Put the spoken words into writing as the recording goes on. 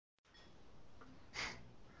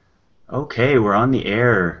Okay, we're on the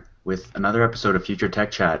air with another episode of Future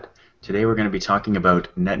Tech Chat. Today we're going to be talking about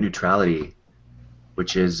net neutrality,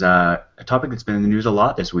 which is a topic that's been in the news a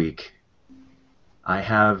lot this week. I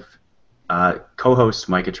have co-host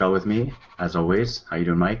Mike Cottrell with me, as always. How you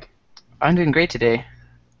doing, Mike? I'm doing great today.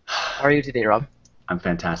 How are you today, Rob? I'm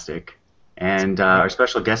fantastic. And our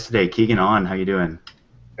special guest today, Keegan On. How you doing?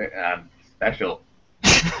 Special.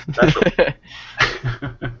 Special.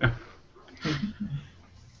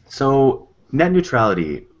 So, net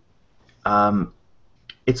neutrality,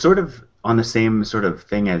 it's sort of on the same sort of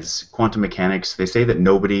thing as quantum mechanics. They say that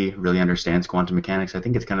nobody really understands quantum mechanics. I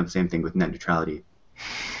think it's kind of the same thing with net neutrality.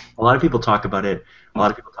 A lot of people talk about it. A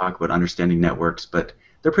lot of people talk about understanding networks, but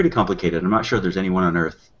they're pretty complicated. I'm not sure there's anyone on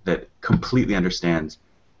Earth that completely understands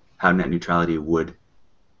how net neutrality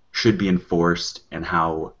should be enforced and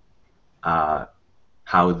how the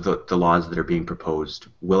laws that are being proposed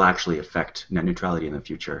will actually affect net neutrality in the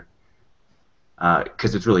future.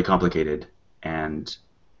 Because it's really complicated, and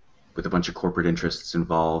with a bunch of corporate interests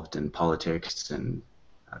involved and politics, and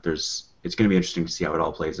it's going to be interesting to see how it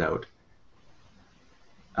all plays out.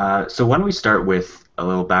 So why don't we start with a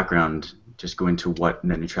little background, just go into what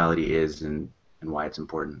net neutrality is and why it's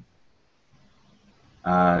important.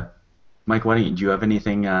 Mike, do you have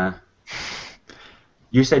anything?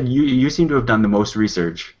 You said you seem to have done the most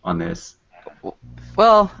research on this.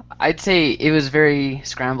 Well, I'd say it was very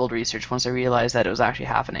scrambled research once I realized that it was actually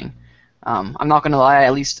happening. I'm not going to lie,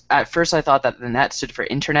 at least at first I thought that the net stood for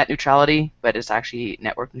internet neutrality, but it's actually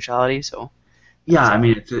network neutrality, so... Yeah, I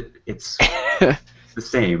mean, it's the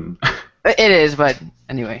same. It is, but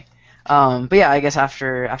anyway. But yeah, I guess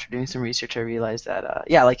after doing some research, I realized that,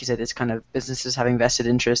 yeah, like you said, it's kind of businesses having vested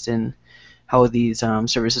interest in how these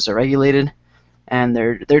services are regulated, and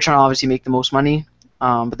they're trying to obviously make the most money.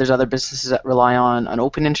 But there's other businesses that rely on an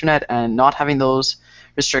open internet and not having those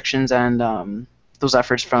restrictions and those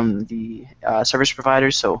efforts from the service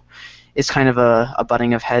providers. So it's kind of a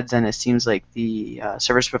butting of heads, and it seems like the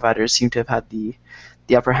service providers seem to have had the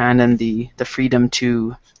upper hand and the freedom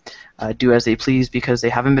to do as they please because they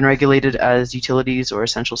haven't been regulated as utilities or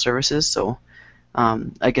essential services. So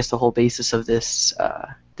I guess the whole basis of this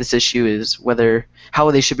issue is how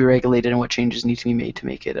they should be regulated and what changes need to be made to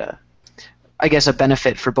make it I guess a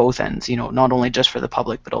benefit for both ends, not only just for the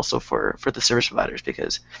public but also for the service providers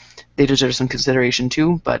because they deserve some consideration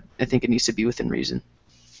too, but I think it needs to be within reason.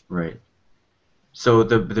 Right. So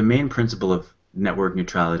the main principle of network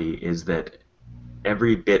neutrality is that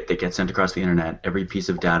every bit that gets sent across the internet, every piece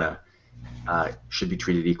of data, should be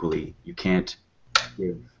treated equally. You can't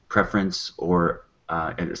give preference or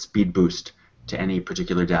a speed boost to any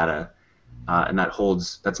particular data, and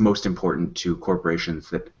that's most important to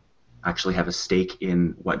corporations that actually have a stake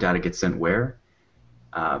in what data gets sent where.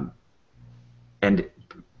 And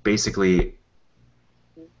basically,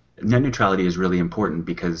 net neutrality is really important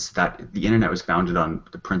because the internet was founded on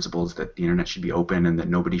the principles that the internet should be open and that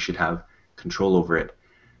nobody should have control over it.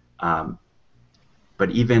 But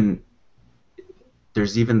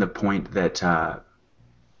there's even the point that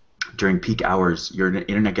during peak hours, your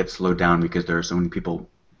internet gets slowed down because there are so many people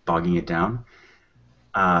bogging it down.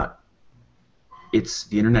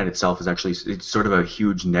 The internet itself is it's sort of a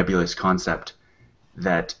huge nebulous concept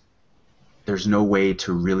that there's no way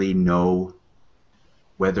to really know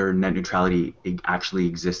whether net neutrality actually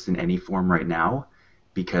exists in any form right now,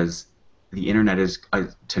 because the internet is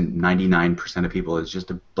to 99% of people is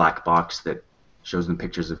just a black box that shows them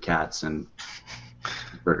pictures of cats and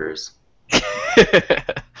burgers.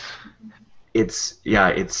 It's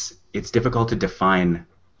difficult to define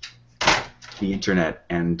the internet,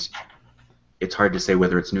 and it's hard to say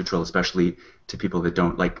whether it's neutral, especially to people that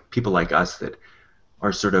don't people like us that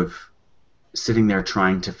are sort of sitting there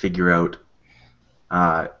trying to figure out.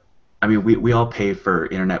 I mean, we all pay for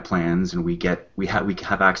internet plans, and we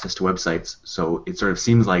have access to websites, so it sort of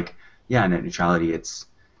seems like, yeah, net neutrality.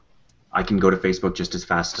 I can go to Facebook just as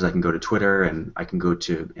fast as I can go to Twitter, and I can go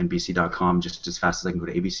to NBC.com just as fast as I can go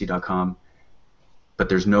to ABC.com. But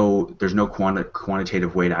there's no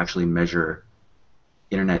quantitative way to actually measure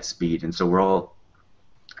internet speed, and so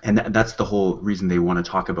that's the whole reason they want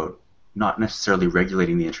to talk about not necessarily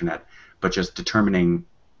regulating the internet, but just determining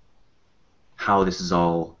how this is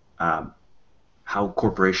all, how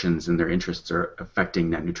corporations and their interests are affecting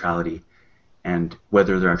net neutrality, and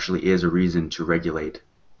whether there actually is a reason to regulate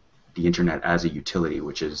the internet as a utility,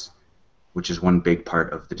 which is one big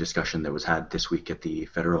part of the discussion that was had this week at the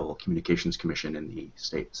Federal Communications Commission in the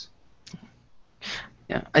States.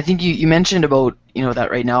 Yeah, I think you mentioned about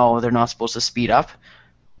that right now they're not supposed to speed up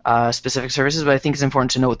specific services, but I think it's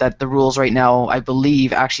important to note that the rules right now, I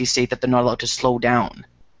believe, actually state that they're not allowed to slow down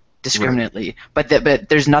discriminately. But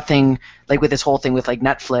there's nothing like with this whole thing with like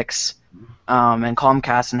Netflix and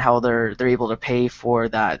Comcast and how they're able to pay for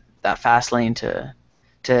that fast lane to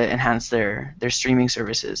enhance their streaming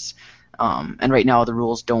services. And right now the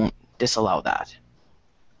rules don't disallow that,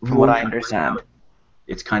 from what I understand.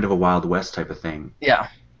 It's kind of a Wild West type of thing. Yeah.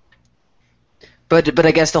 But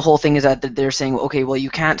I guess the whole thing is that they're saying, okay, well, you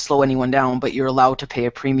can't slow anyone down, but you're allowed to pay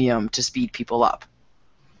a premium to speed people up.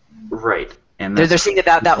 Right. And They're saying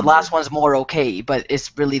that last one's more okay, but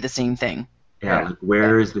it's really the same thing. Yeah, like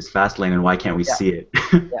where is this fast lane and why can't we see it?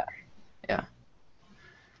 Yeah.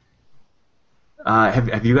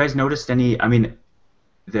 Have you guys noticed any? I mean,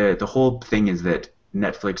 the whole thing is that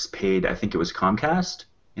Netflix paid, I think it was Comcast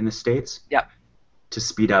in the States, to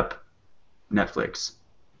speed up Netflix,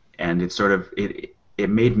 and it sort of it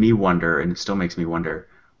made me wonder, and it still makes me wonder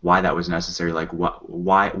why that was necessary. Like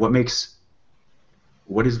what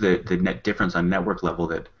is the net difference on network level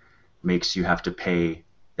that makes you have to pay,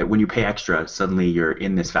 that when you pay extra suddenly you're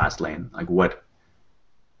in this fast lane? Like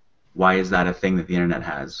why is that a thing that the internet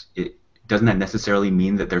has? Doesn't that necessarily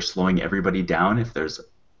mean that they're slowing everybody down if there's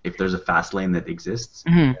a fast lane that exists?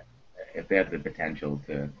 Mm-hmm. If they have the potential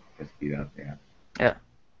to speed up, Yeah.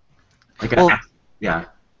 Like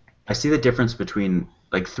I see the difference between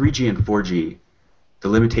like 3G and 4G. The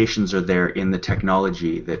limitations are there in the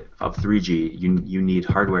technology that of 3G. You need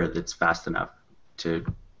hardware that's fast enough to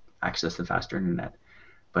access the faster internet.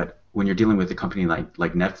 But when you're dealing with a company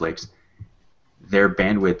like Netflix, their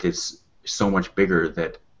bandwidth is so much bigger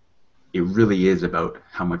that it really is about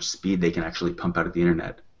how much speed they can actually pump out of the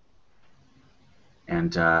internet.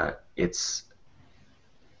 And it's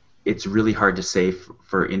really hard to say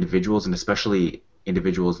for individuals, and especially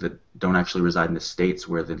individuals that don't actually reside in the States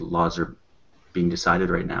where the laws are being decided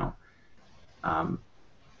right now.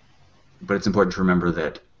 But it's important to remember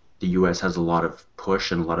that the U.S. has a lot of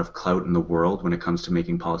push and a lot of clout in the world when it comes to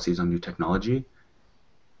making policies on new technology.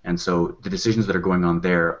 And so the decisions that are going on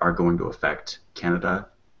there are going to affect Canada,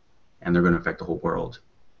 and they're going to affect the whole world.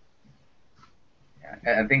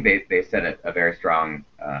 Yeah, I think they set a very strong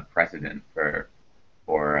precedent for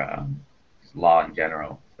law in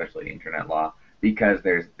general, especially internet law, because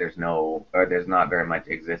there's not very much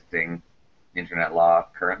existing internet law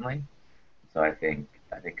currently. So I think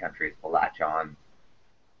countries will latch on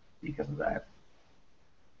because of that.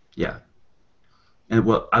 Yeah. And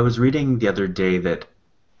well, I was reading the other day that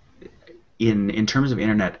in terms of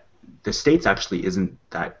internet, the States actually isn't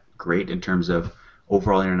that great in terms of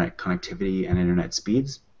overall internet connectivity and internet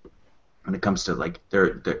speeds. When it comes to like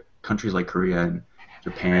the countries like Korea and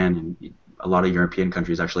Japan and a lot of European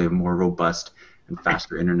countries actually have more robust and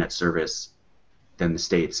faster internet service than the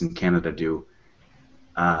States and Canada do.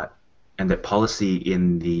 And that policy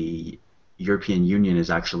in the European Union is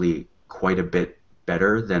actually quite a bit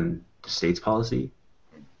better than the States policy,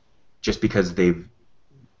 just because they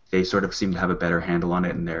sort of seem to have a better handle on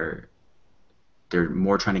it, and they're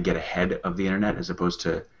more trying to get ahead of the internet as opposed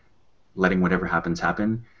to letting whatever happens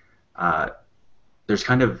happen. There's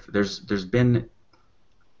been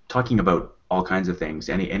talking about all kinds of things,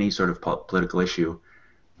 any sort of political issue.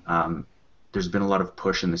 There's been a lot of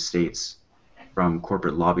push in the States from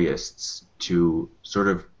corporate lobbyists to sort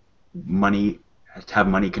of have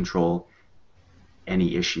money control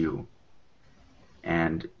any issue,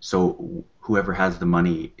 and so whoever has the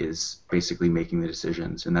money is basically making the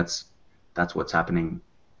decisions, and that's what's happening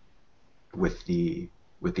with the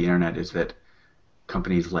internet, is that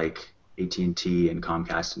companies like AT&T and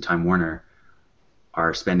Comcast and Time Warner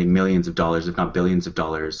are spending millions of dollars, if not billions of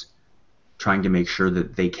dollars, trying to make sure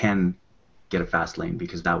that they can get a fast lane,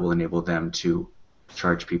 because that will enable them to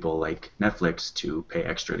charge people like Netflix to pay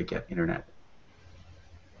extra to get internet.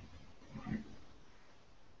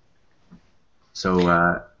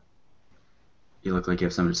 So you look like you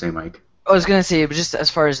have something to say, Mike. I was gonna say, but just as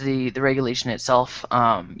far as the regulation itself,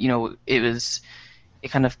 it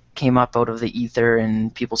kind of came up out of the ether,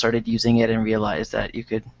 and people started using it and realized that you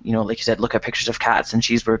could, like you said, look at pictures of cats and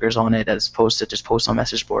cheeseburgers on it as opposed to just post on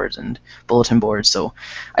message boards and bulletin boards. So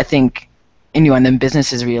I think, and then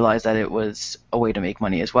businesses realized that it was a way to make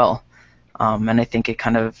money as well. And I think it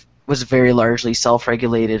kind of was very largely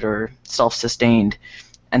self-regulated or self-sustained,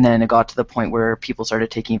 and then it got to the point where people started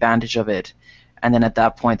taking advantage of it. And then at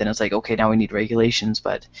that point, then it's like, okay, now we need regulations.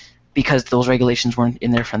 But because those regulations weren't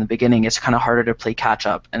in there from the beginning, it's kind of harder to play catch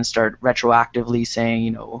up and start retroactively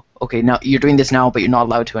saying, okay, now you're doing this now, but you're not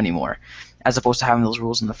allowed to anymore, as opposed to having those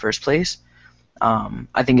rules in the first place.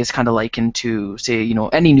 I think it's kind of likened to, say,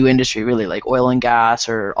 any new industry, really, like oil and gas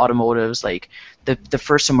or automotives. Like the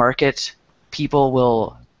first to market people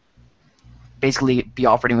will basically be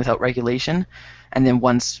operating without regulation. And then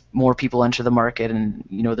once more people enter the market and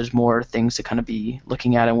there's more things to kind of be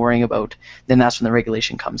looking at and worrying about, then that's when the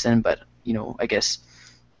regulation comes in. But I guess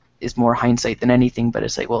is more hindsight than anything. But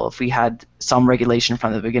it's like, well, if we had some regulation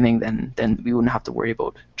from the beginning, then we wouldn't have to worry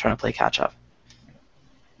about trying to play catch up.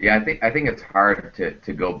 Yeah, I think it's hard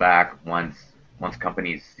to go back once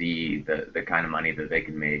companies see the kind of money that they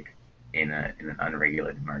can make in an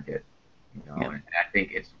unregulated market. Yeah. And I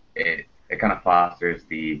think it kind of fosters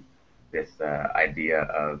this idea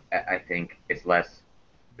of, I think it's less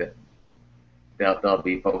that they'll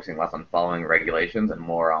be focusing less on following regulations and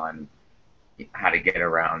more on how to get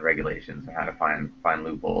around regulations and how to find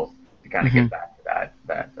loopholes to kind of get back to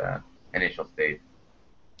that initial state.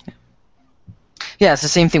 Yeah, it's the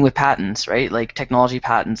same thing with patents, right? Like technology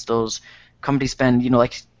patents, those companies spend,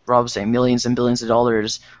 like Rob was saying, millions and billions of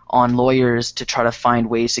dollars on lawyers to try to find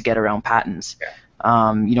ways to get around patents.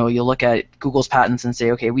 Yeah. You'll look at Google's patents and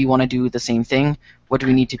say, okay, we want to do the same thing. What do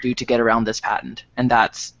we need to do to get around this patent? And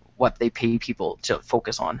that's what they pay people to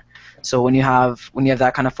focus on. So when you have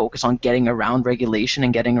that kind of focus on getting around regulation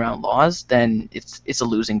and getting around laws, then it's a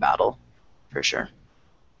losing battle, for sure.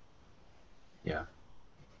 Yeah.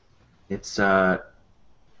 It's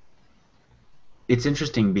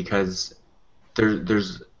interesting because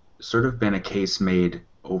there's sort of been a case made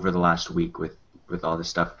over the last week with all this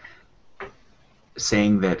stuff,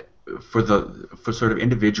 saying that for sort of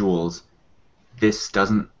individuals,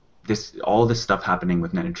 all this stuff happening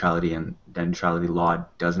with net neutrality and net neutrality law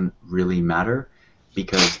doesn't really matter,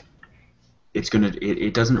 because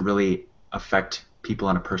it doesn't really affect people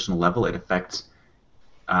on a personal level. It affects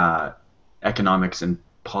economics and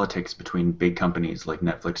politics between big companies like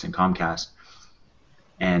Netflix and Comcast.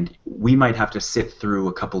 And we might have to sit through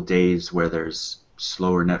a couple days where there's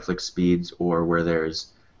slower Netflix speeds, or where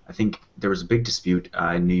I think there was a big dispute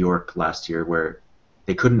in New York last year where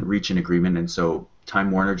they couldn't reach an agreement, and so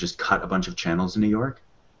Time Warner just cut a bunch of channels in New York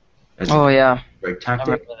as a strike tactic.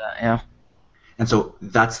 I remember that, yeah. And so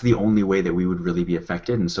that's the only way that we would really be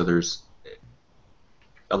affected. And so there's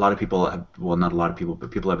a lot of people, well, not a lot of people,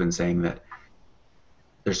 but people have been saying that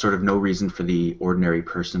there's sort of no reason for the ordinary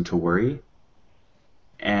person to worry.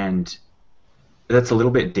 And that's a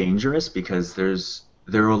little bit dangerous, because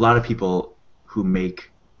there are a lot of people who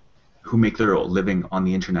make their living on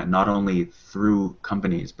the internet, not only through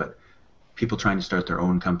companies, but people trying to start their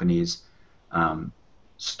own companies,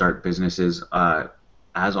 start businesses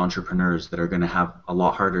as entrepreneurs that are going to have a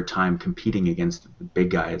lot harder time competing against the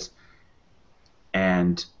big guys.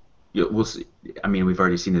 And we'll see, I mean, we've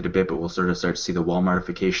already seen it a bit, but we'll sort of start to see the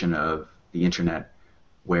Walmartification of the internet,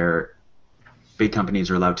 where big companies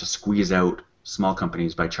are allowed to squeeze out small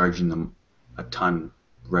companies by charging them a ton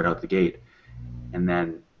right out the gate. And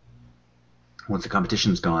then once the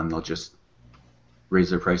competition's gone, they'll just raise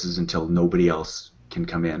their prices until nobody else can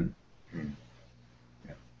come in.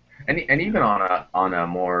 Yeah. And even on a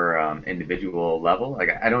more individual level, like,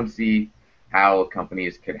 I don't see how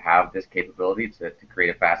companies could have this capability to create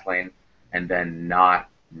a fast lane and then not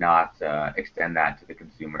extend that to the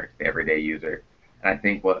consumer, to the everyday user. And I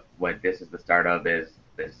think what this is the start of is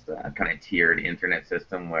this kind of tiered internet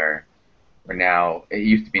system where now, it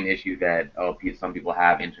used to be an issue that, some people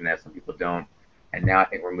have internet, some people don't, and now I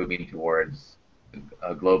think we're moving towards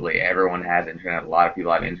globally everyone has internet, a lot of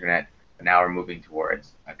people have internet, but now we're moving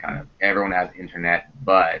towards a kind of everyone has internet,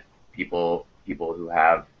 but people who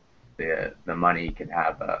have the money can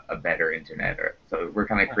have a better internet. So we're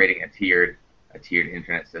kind of creating a tiered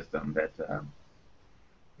internet system that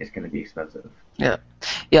is going to be expensive. Yeah.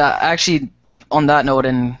 Actually, on that note,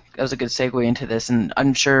 and that was a good segue into this, and I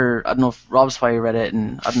don't know if Rob's probably read it,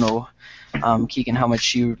 and I don't know, Keegan, how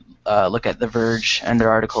much you look at The Verge and their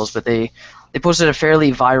articles, but they posted a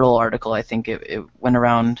fairly viral article. I think it went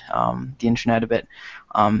around the internet a bit.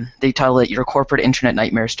 They titled it "Your Corporate Internet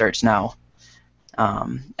Nightmare Starts Now,"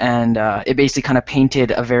 and it basically kind of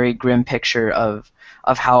painted a very grim picture of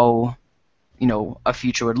how a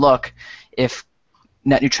future would look if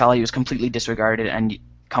net neutrality was completely disregarded and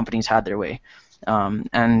companies had their way. And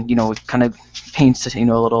it kind of paints a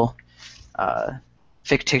little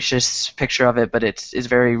fictitious picture of it, but it's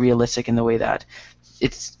very realistic in the way that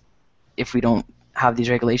if we don't have these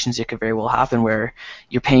regulations, it could very well happen where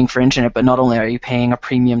you're paying for internet, but not only are you paying a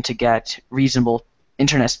premium to get reasonable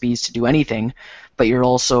internet speeds to do anything, but you're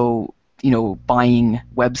also buying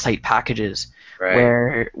website packages. Right.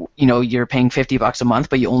 Where you're paying $50 a month,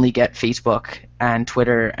 but you only get Facebook and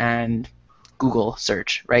Twitter and Google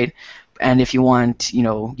search, right? And if you want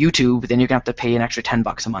YouTube, then you're gonna have to pay an extra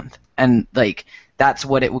 $10 a month. And like that's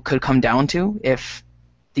what it could come down to if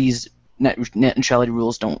these net neutrality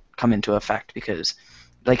rules don't come into effect because,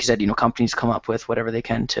 like you said, companies come up with whatever they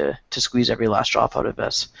can to squeeze every last drop out of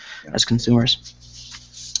us as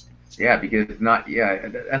consumers. Yeah, because it's not. Yeah,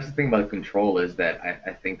 that's the thing about control is that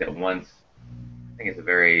I think that I think it's a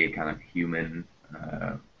very kind of human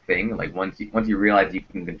thing. Like once you realize you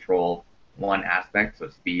can control one aspect, so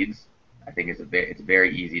speeds, I think it's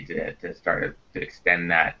very easy to start to extend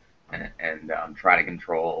that and try to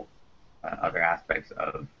control other aspects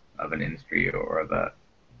of an industry or of a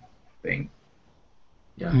thing.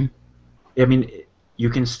 Yeah. Mm-hmm. I mean, you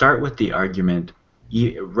can start with the argument.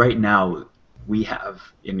 Right now, we have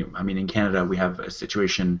in Canada we have a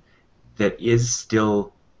situation that is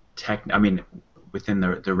still within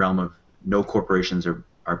the realm of no corporations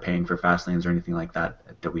are paying for fast lanes or anything like that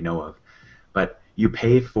we know of. But you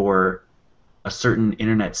pay for a certain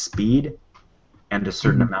internet speed and a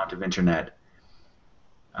certain amount of internet.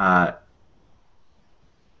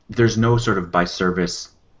 There's no sort of by service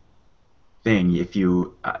thing. If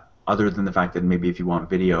you other than the fact that maybe if you want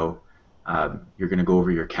video, you're going to go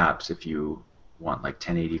over your caps. If you want like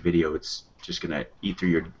 1080 video, it's just going to eat through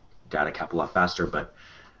your data cap a lot faster. But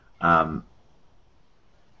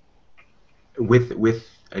with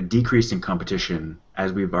a decrease in competition,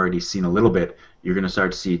 as we've already seen a little bit, you're going to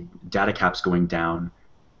start to see data caps going down.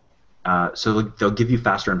 So they'll give you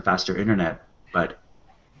faster and faster internet, but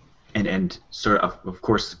and sort of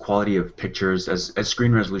course the quality of pictures as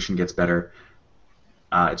screen resolution gets better,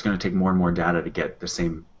 it's going to take more and more data to get the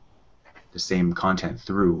same content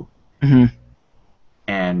through. Mm-hmm.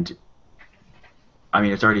 And I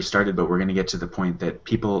mean, it's already started, but we're going to get to the point that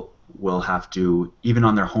people will have to, even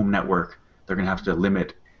on their home network, they're going to have to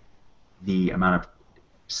limit the amount of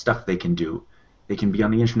stuff they can do. They can be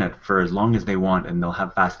on the internet for as long as they want, and they'll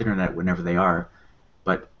have fast internet whenever they are,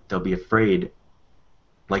 but they'll be afraid,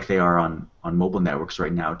 like they are on mobile networks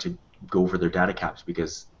right now, to go over their data caps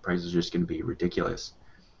because prices are just going to be ridiculous.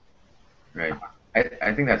 Right.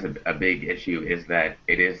 I think that's a big issue is that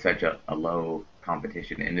it is such a low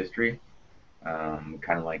competition industry. Kind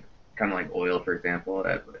of like oil, for example.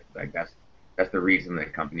 Like that's the reason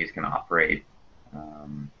that companies can operate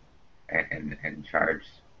and charge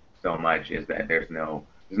so much is that there's no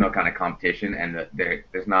kind of competition and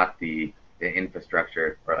there's not the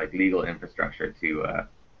infrastructure or like legal infrastructure to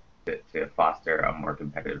foster a more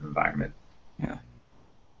competitive environment. Yeah.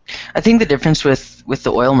 I think the difference with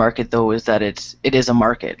the oil market though is that it is a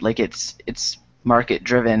market. Like it's market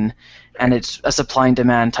driven, and it's a supply and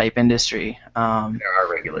demand type industry. There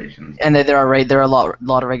are regulations. And there are a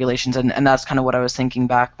lot of regulations, and that's kind of what I was thinking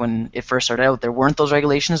back when it first started out. There weren't those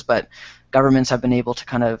regulations, but governments have been able to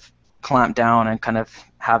kind of clamp down and kind of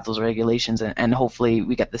have those regulations, and hopefully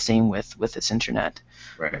we get the same with this internet.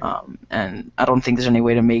 Right. And I don't think there's any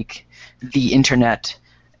way to make the internet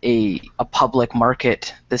a public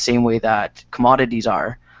market the same way that commodities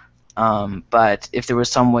are. But if there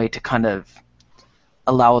was some way to kind of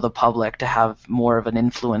allow the public to have more of an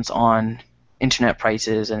influence on internet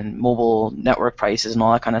prices and mobile network prices and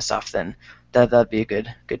all that kind of stuff, then that'd be a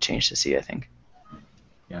good change to see, I think.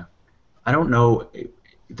 Yeah. I don't know.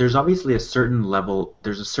 There's obviously a certain level,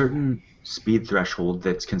 there's a certain speed threshold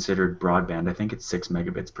that's considered broadband. I think it's 6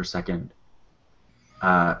 megabits per second,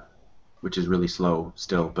 which is really slow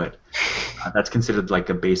still, but that's considered like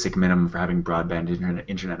a basic minimum for having broadband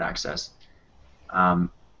internet access.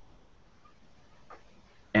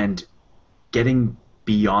 And getting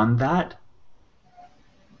beyond that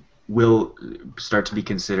will start to be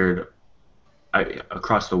considered,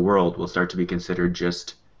 across the world, will start to be considered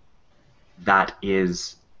just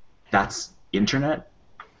that's internet.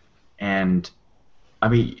 And I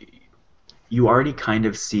mean, you already kind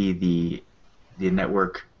of see the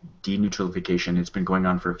network deneutralification. It's been going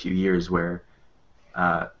on for a few years where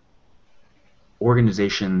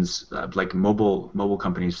organizations like mobile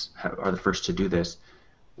companies are the first to do this,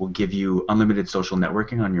 will give you unlimited social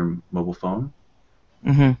networking on your mobile phone.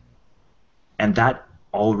 Mm-hmm. And that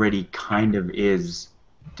already kind of is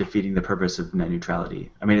defeating the purpose of net neutrality.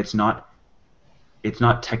 I mean, it's not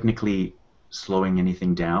technically slowing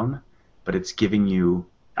anything down, but it's giving you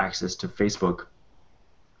access to Facebook,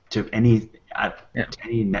 to any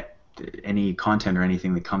content or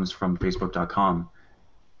anything that comes from Facebook.com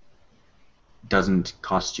doesn't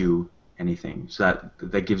cost you anything. So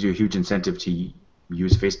that gives you a huge incentive to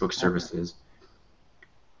use Facebook services.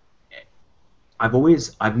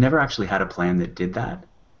 I've never actually had a plan that did that,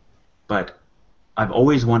 but I've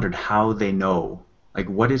always wondered how they know, like,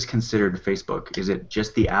 what is considered Facebook? Is it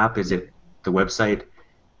just the app? Is it the website?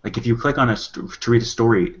 Like, if you click on to read a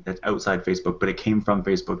story that's outside Facebook, but it came from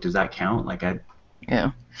Facebook, does that count?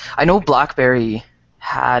 Yeah, I know BlackBerry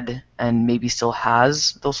had and maybe still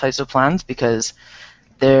has those types of plans because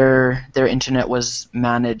their internet was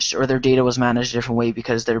managed or their data was managed a different way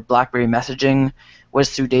because their BlackBerry messaging was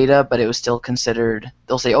through data, but it was still considered.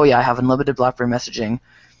 They'll say, "Oh yeah, I have unlimited BlackBerry messaging,"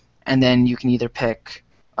 and then you can either pick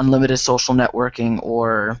unlimited social networking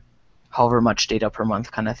or however much data per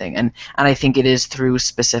month kind of thing. And I think it is through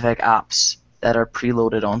specific apps that are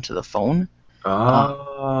preloaded onto the phone.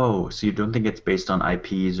 Oh, so you don't think it's based on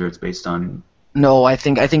IPs or it's based on... No, I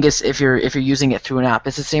think it's if you're using it through an app.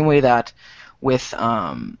 It's the same way that with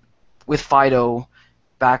Fido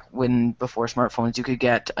back when before smartphones you could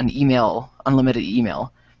get an email, unlimited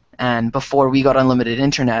email. And before we got unlimited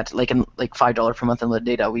internet, like $5 per month unlimited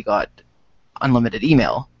data, we got unlimited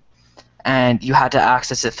email. And you had to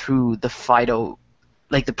access it through the Fido,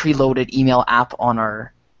 like the preloaded email app on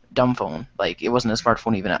our dumb phone. Like it wasn't a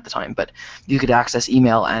smartphone even at the time, but you could access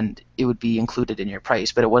email and it would be included in your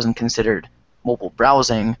price, but it wasn't considered mobile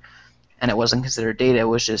browsing and it wasn't considered data. It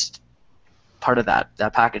was just part of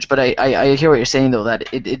that package. But I hear what you're saying though,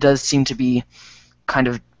 that it does seem to be kind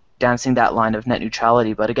of dancing that line of net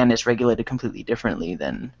neutrality, but again, it's regulated completely differently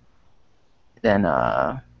than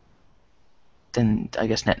I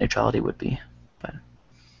guess net neutrality would be. But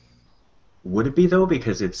Would it be though?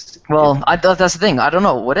 Because it's... well, that's the thing. I don't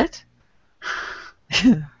know. Would it?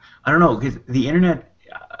 I don't know, because the internet,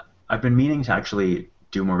 I've been meaning to actually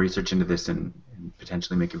do more research into this and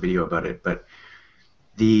potentially make a video about it, but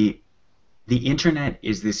the internet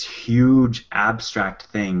is this huge abstract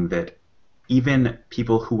thing that even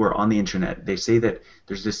people who are on the internet, they say that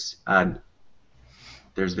there's this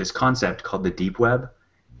concept called the deep web.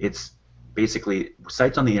 It's basically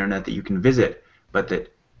sites on the internet that you can visit, but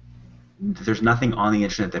that there's nothing on the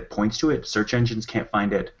internet that points to it. Search engines can't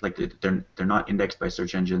find it. Like they're not indexed by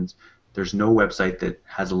search engines. There's no website that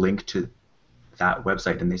has a link to that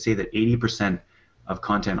website, and they say that 80% of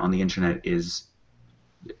content on the internet is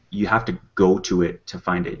you have to go to it to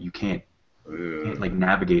find it. You can't like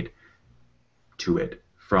navigate to it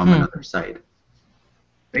from another site.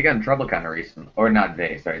 They got in trouble kind of recently, or not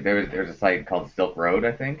they. Sorry, there was a site called Silk Road,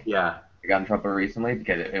 I think. Yeah. They got in trouble recently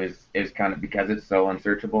because it was kind of because it's so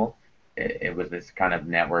unsearchable. It was this kind of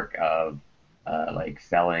network of like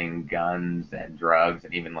selling guns and drugs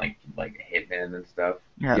and even like hitmen and stuff.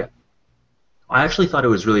 Yeah. I actually thought it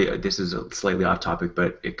was really, this is slightly off topic,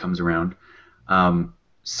 but it comes around.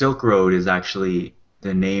 Silk Road is actually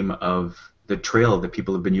the name of the trail that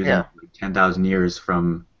people have been using for like 10,000 years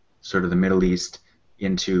from sort of the Middle East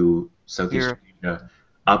into Southeast Asia,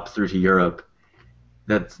 up through to Europe.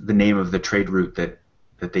 That's the name of the trade route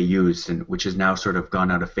that they used, and which has now sort of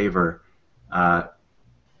gone out of favor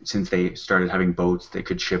since they started having boats that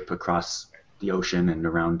could ship across the ocean and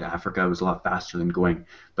around Africa. It was a lot faster than going,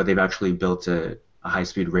 but they've actually built a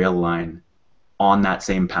high-speed rail line on that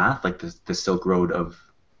same path, like the Silk Road of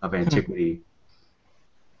antiquity,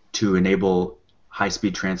 to enable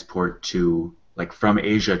high-speed transport to like from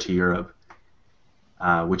Asia to Europe,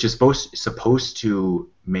 which is supposed to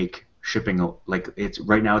make shipping like it's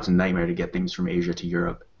right now it's a nightmare to get things from Asia to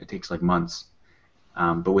Europe. It takes like months,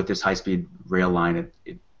 but with this high-speed rail line,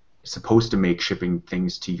 it's supposed to make shipping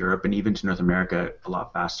things to Europe and even to North America a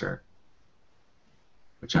lot faster,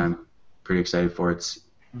 which I'm pretty excited for. It's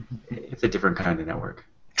a different kind of network.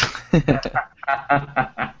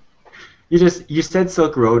 You said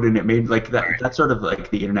Silk Road and it made like that. That's sort of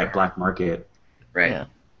like the internet black market, right? Yeah.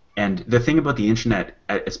 And the thing about the internet,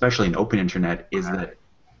 especially an open internet, is that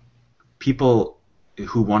people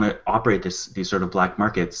who want to operate these sort of black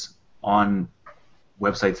markets on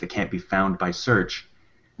websites that can't be found by search,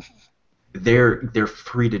 they're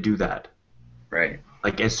free to do that. Right.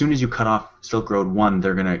 Like as soon as you cut off Silk Road 1,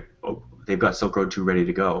 they've got Silk Road 2 ready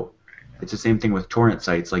to go. It's the same thing with torrent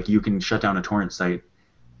sites. Like you can shut down a torrent site,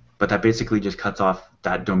 but that basically just cuts off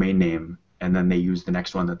that domain name, and then they use the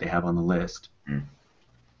next one that they have on the list.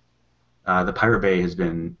 The Pirate Bay has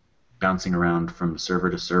been bouncing around from server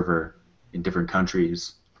to server in different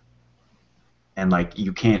countries, and like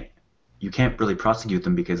you can't really prosecute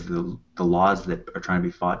them because the laws that are trying to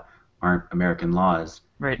be fought aren't American laws.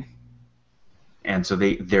 Right. And so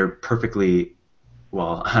they're perfectly,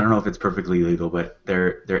 well, I don't know if it's perfectly legal, but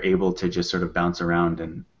they're able to just sort of bounce around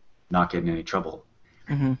and not get in any trouble.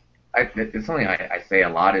 Mm-hmm. It's something I say a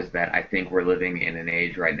lot, is that I think we're living in an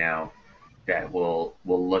age right now that will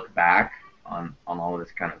look back on all of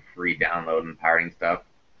this kind of free download and pirating stuff.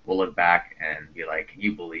 We'll look back and be like, can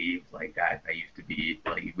you believe like that used to be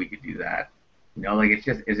like we could do that? You know, like it's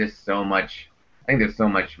just so much. I think there's so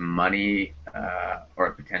much money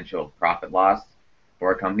or potential profit loss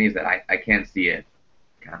for companies that I can't see it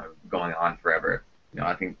kind of going on forever. You know,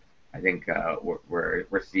 I think I think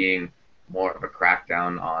we're seeing more of a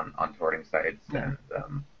crackdown on torrenting sites, Yeah.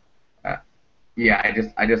 and uh, yeah,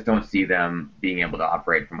 I just don't see them being able to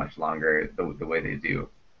operate for much longer the way they do.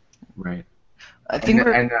 Right. I And think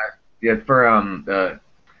we're yeah, for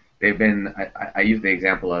they've been I use the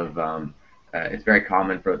example of it's very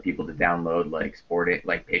common for people to download like sporting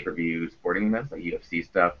like pay-per-view sporting events like UFC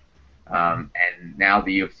stuff. And now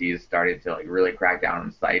the UFC has started to like really crack down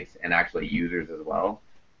on sites and actually users as well,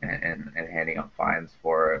 and handing out fines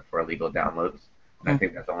for illegal downloads. And I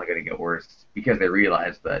think that's only going to get worse because they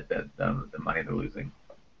realize that the money they're losing.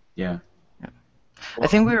 Yeah. I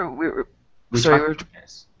think we were We sorry. talked We're, about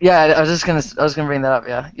this. yeah, I was gonna bring that up.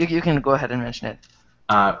 Yeah, you can go ahead and mention it.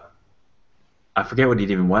 Uh, I forget what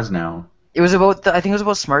it even was now. It was about I think it was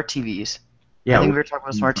about smart TVs. I Yeah. think we were talking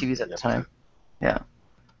about smart TVs at the time. Yeah.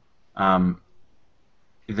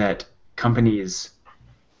 That companies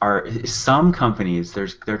are some companies. There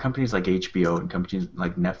are companies like HBO and companies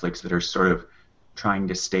like Netflix that are sort of trying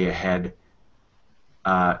to stay ahead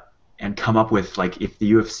and come up with like if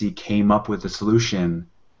the UFC came up with a solution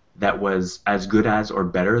that was as good as or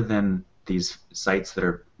better than these sites that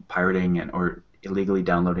are pirating and or illegally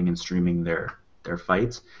downloading and streaming their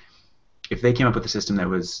fights. If they came up with a system that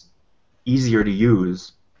was easier to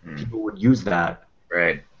use, people would use that.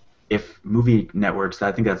 Right. If movie networks,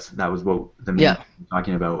 I think that was what the main Yeah. thing I'm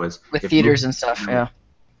talking about was With if theaters movies and stuff. came Yeah. out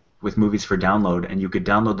with movies for download, and you could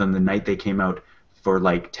download them the night they came out for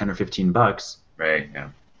like $10 or $15. Right. Yeah.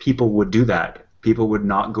 People would do that. People would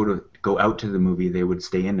not go out to the movie. They would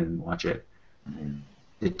stay in and watch it.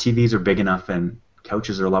 The TVs are big enough, and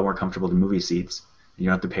couches are a lot more comfortable than movie seats. You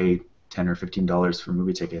don't have to pay $10 or $15 for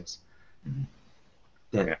movie tickets.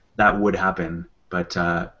 That would happen, but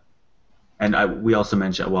we also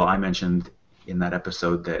mentioned. Well, I mentioned in that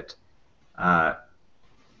episode that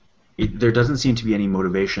there doesn't seem to be any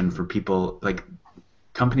motivation for people like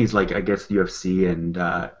companies like I guess the UFC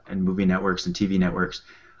and movie networks and TV networks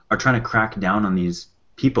are trying to crack down on these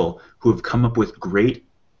people who have come up with great,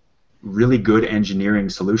 really good engineering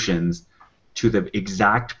solutions to the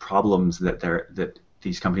exact problems that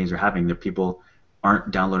these companies are having. That people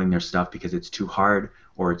aren't downloading their stuff because it's too hard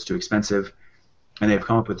or it's too expensive, and they've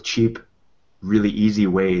come up with cheap, really easy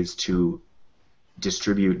ways to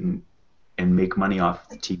distribute and make money off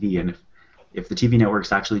the TV. And if the TV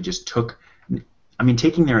networks actually just took, I mean,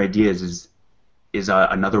 taking their ideas is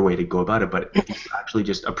another way to go about it, but if you actually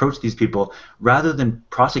just approach these people rather than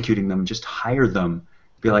prosecuting them, just hire them,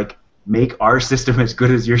 be like, make our system as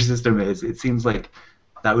good as your system is. It seems like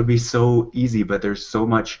that would be so easy, but there's so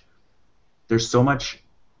much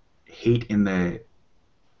hate in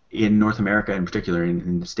North America in particular,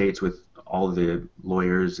 in the States, with all the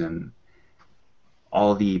lawyers and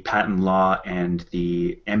all the patent law and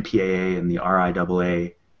the MPAA and the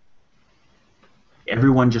RIAA.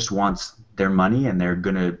 Everyone just wants their money, and they're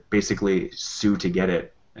going to basically sue to get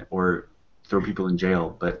it or throw people in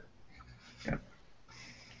jail. But Yeah.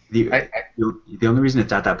 the only reason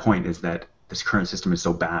it's at that point is that this current system is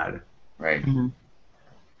so bad. Right. Mm-hmm.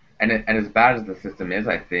 And as bad as the system is,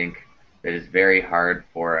 I think that it's very hard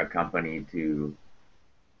for a company to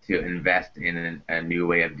invest in a new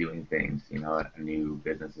way of doing things. You know, a new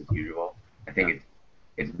business as usual. I think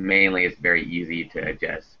it's very easy to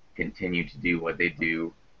just continue to do what they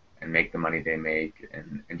do and make the money they make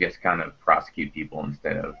and just kind of prosecute people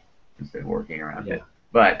instead of working around it.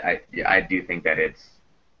 But I do think that it's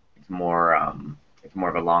more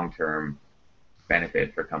of a long-term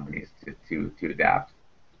benefit for companies to adapt.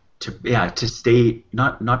 To stay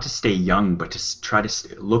not to stay young, but to try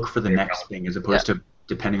to look for the next thing as opposed to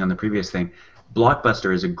depending on the previous thing.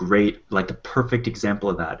 Blockbuster is a great, like the perfect example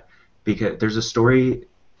of that, because there's a story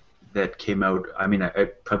that came out. I mean,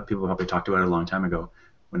 people probably talked about it a long time ago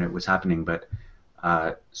when it was happening, but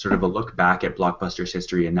sort of a look back at Blockbuster's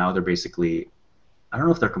history, and now they're basically, I don't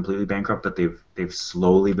know if they're completely bankrupt, but they've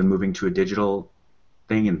slowly been moving to a digital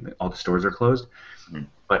thing, and all the stores are closed. Mm-hmm.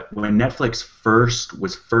 But when Netflix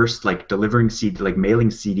was first like delivering like mailing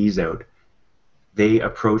CDs out, they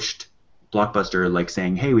approached Blockbuster like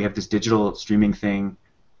saying, "Hey, we have this digital streaming thing.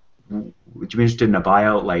 Would you be interested in a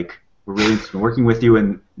buyout? Like, we're really interested in working with you."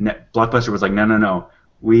 And Blockbuster was like, "No.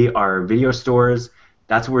 We are video stores.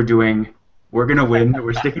 That's what we're doing. We're gonna win.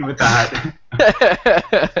 We're sticking with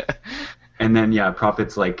that." And then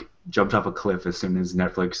profits like jumped off a cliff as soon as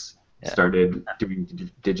Netflix started doing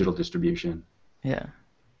digital distribution. Yeah.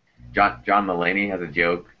 John Mulaney has a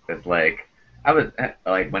joke that's like, I was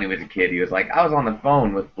like when he was a kid, he was like, I was on the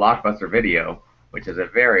phone with Blockbuster Video, which is a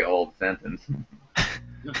very old sentence.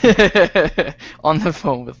 On the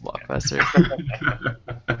phone with Blockbuster.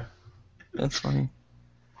 That's funny.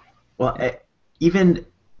 Well, even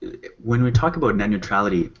when we talk about net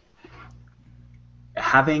neutrality,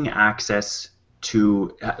 having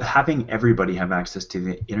everybody have access to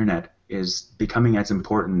the internet is becoming as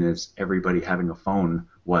important as everybody having a phone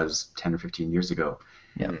was 10 or 15 years ago.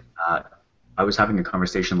 Yeah. I was having a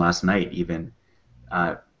conversation last night even.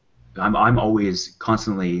 I'm always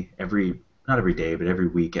constantly, not every day, but every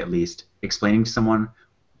week at least, explaining to someone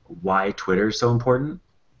why Twitter is so important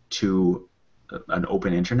to an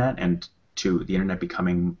open internet and to the internet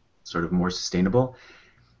becoming sort of more sustainable.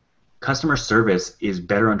 Customer service is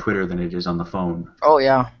better on Twitter than it is on the phone. Oh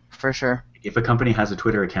yeah, for sure. If a company has a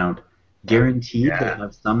Twitter account, guaranteed they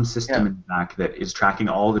have some system in the back that is tracking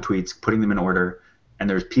all the tweets, putting them in order, and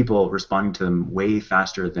there's people responding to them way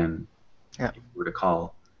faster than if you were to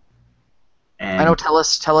call. And I know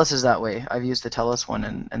TELUS is that way. I've used the TELUS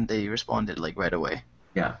one, and they responded like right away.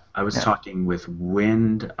 Yeah, I was talking with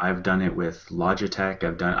Wind. I've done it with Logitech.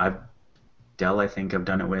 Dell. I think I've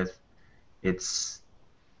done it with. It's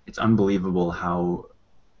unbelievable how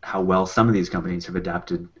well some of these companies have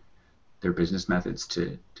adapted their business methods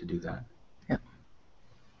to do that. Yeah.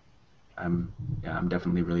 I'm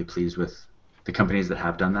definitely really pleased with the companies that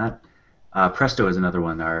have done that. Presto is another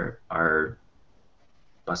one. Our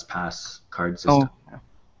bus pass card system.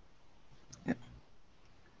 Oh.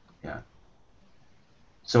 Yeah.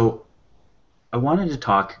 So I wanted to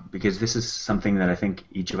talk, because this is something that I think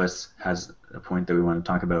each of us has a point that we want to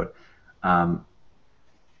talk about.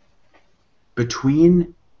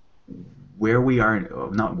 Between where we are,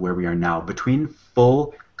 not where we are now, between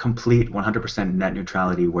full, complete 100% net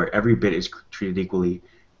neutrality, where every bit is treated equally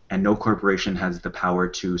and no corporation has the power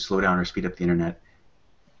to slow down or speed up the internet,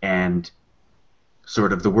 and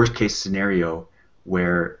sort of the worst case scenario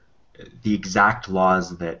where the exact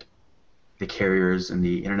laws that the carriers and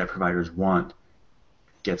the internet providers want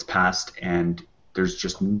gets passed, and there's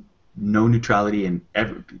just no neutrality, and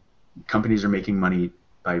companies are making money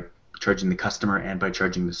by charging the customer and by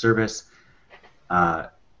charging the service,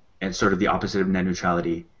 and sort of the opposite of net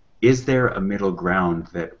neutrality. Is there a middle ground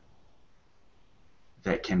that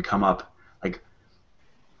can come up? Like,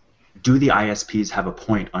 do the ISPs have a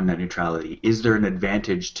point on net neutrality? Is there an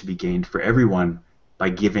advantage to be gained for everyone by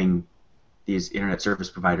giving these internet service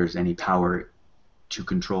providers any power to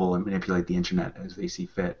control and manipulate the internet as they see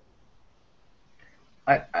fit?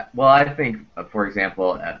 I think, for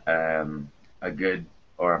example, a good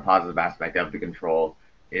or a positive aspect of the control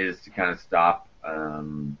is to kind of stop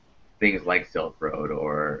things like Silk Road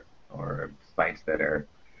or sites that are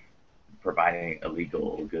providing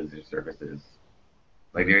illegal goods or services.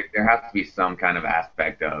 Like there has to be some kind of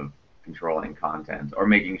aspect of controlling content or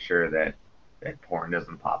making sure that porn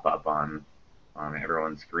doesn't pop up on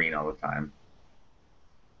everyone's screen all the time.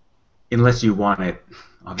 Unless you want it,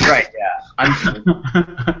 obviously. Right, yeah.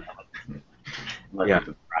 Unless it's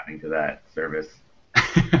subscribing to that service.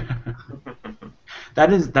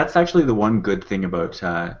 That's actually the one good thing about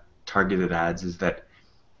targeted ads, is that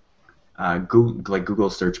Google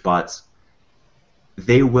search bots,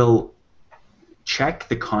 they will check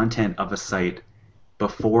the content of a site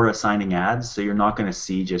before assigning ads, so you're not going to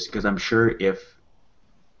see, just because I'm sure if,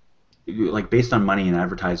 like, based on money and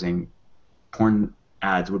advertising, porn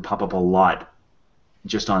ads would pop up a lot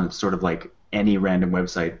just on sort of like any random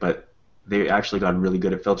website, but they actually got really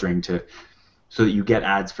good at filtering so that you get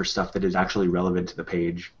ads for stuff that is actually relevant to the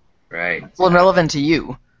page. Right. Well, relevant to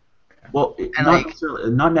you. Well,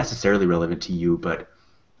 not necessarily relevant to you, but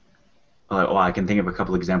I can think of a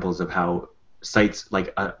couple examples of how sites,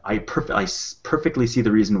 like, I perfectly see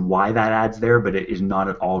the reason why that ad's there, but it is not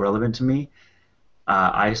at all relevant to me.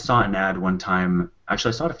 I saw an ad one time. Actually,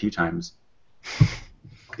 I saw it a few times.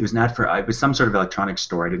 It was an ad it was some sort of electronics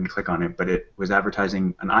store. I didn't click on it, but it was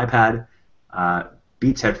advertising an iPad,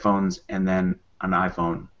 Beats headphones, and then an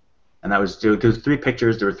iPhone. And there was 3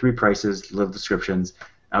 pictures, there were 3 prices, little descriptions.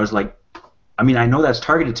 I was like, I mean, I know that's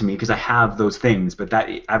targeted to me because I have those things, but that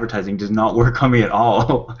advertising does not work on me at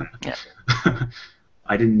all. Yeah.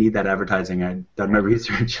 I didn't need that advertising. I'd done my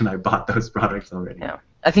research and I bought those products already. Yeah.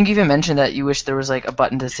 I think you even mentioned that you wish there was like a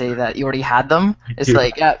button to say that you already had them. It's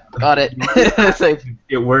like, yeah, got it. It's like,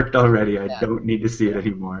 it worked already. I don't need to see it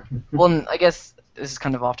anymore. Well, I guess this is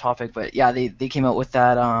kind of off topic, but yeah, they came out with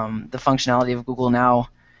that the functionality of Google Now,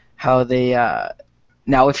 how they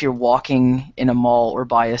now if you're walking in a mall or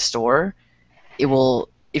by a store, it will,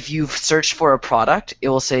 if you've searched for a product, it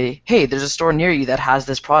will say, hey, there's a store near you that has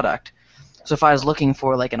this product. So if I was looking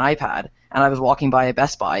for like an iPad and I was walking by a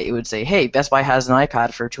Best Buy, it would say, hey, Best Buy has an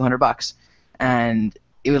iPad for $200, and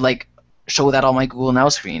it would like show that on my Google Now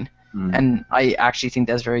screen. And I actually think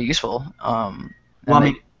that's very useful. Well, I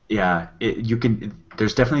mean, yeah, you can.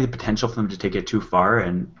 there's definitely the potential for them to take it too far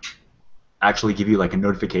and actually give you like a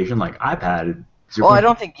notification like iPad Well, I 0.5.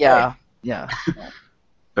 don't think. Yeah, yeah,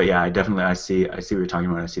 But yeah, I see what you're talking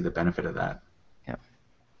about. I see the benefit of that. yeah.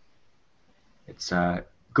 It's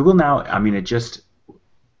Google now. I mean, it just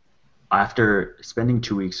after spending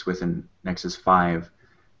 2 weeks with a Nexus 5,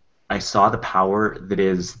 I saw the power that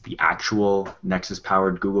is the actual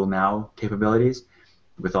Nexus-powered Google Now capabilities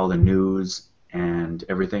with all the news and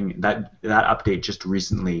everything. That update just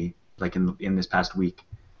recently, like in this past week,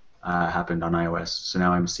 happened on iOS. So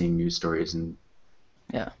now I'm seeing news stories and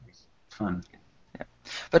Yeah. it's fun. Yeah.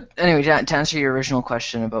 But anyway, to answer your original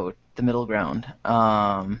question about the middle ground,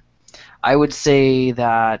 I would say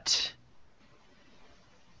that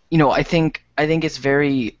I think it's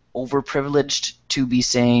very overprivileged to be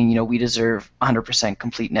saying we deserve 100%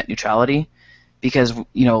 complete net neutrality, because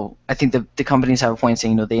I think the companies have a point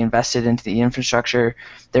saying they invested into the infrastructure,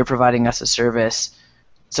 they're providing us a service,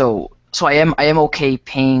 so I am okay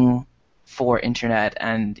paying for internet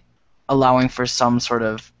and allowing for some sort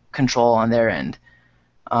of control on their end.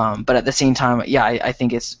 But at the same time, yeah, I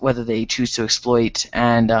think it's whether they choose to exploit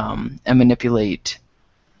and manipulate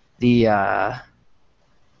the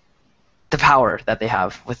power that they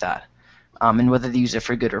have with that, and whether they use it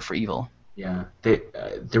for good or for evil. Yeah,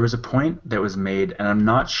 there was a point that was made, and I'm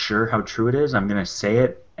not sure how true it is. I'm going to say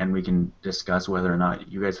it, and we can discuss whether or not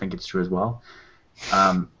you guys think it's true as well.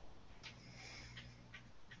 Um,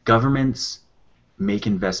 Governments make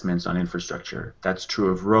investments on infrastructure. That's true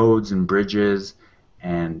of roads and bridges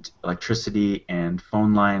and electricity and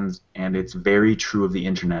phone lines, and it's very true of the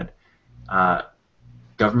internet. Uh,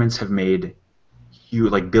 Governments have made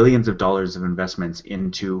huge, like billions of dollars of investments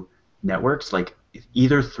into networks, like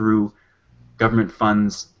either through government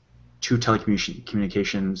funds to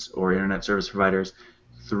telecommunications or internet service providers,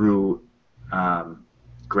 through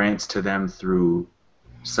grants to them, through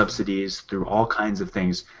subsidies, through all kinds of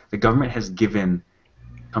things. The government has given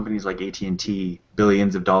companies like AT&T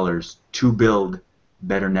billions of dollars to build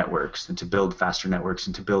better networks and to build faster networks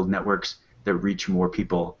and to build networks that reach more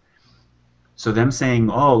people. So them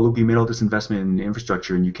saying, "Oh, look, we made all this investment in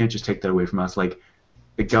infrastructure, and you can't just take that away from us," like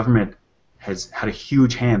the government has had a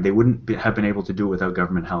huge hand. They wouldn't have been able to do it without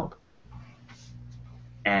government help.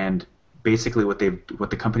 And basically, what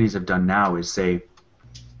the companies have done now is say,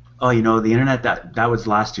 "Oh, the internet that was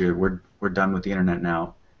last year. We're done with the internet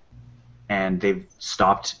now," and they've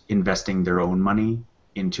stopped investing their own money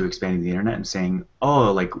into expanding the internet and saying,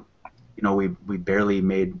 "Oh, like, we barely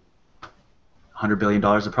made $100 billion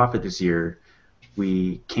of profit this year.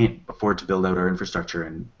 We can't afford to build out our infrastructure,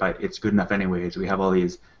 but it's good enough anyways. We have all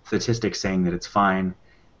these statistics saying that it's fine,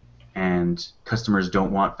 and customers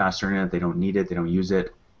don't want faster internet. They don't need it. They don't use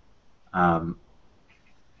it." And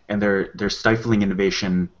they're stifling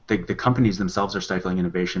innovation. The companies themselves are stifling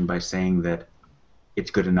innovation by saying that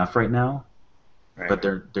it's good enough right now, Right. but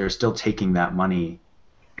they're still taking that money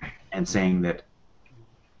and saying that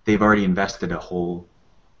they've already invested a whole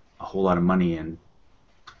lot of money, and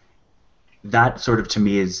that sort of to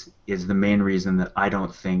me is the main reason that I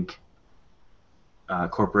don't think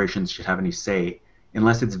corporations should have any say,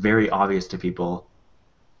 unless it's very obvious to people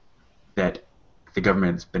that the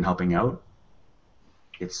government's been helping out.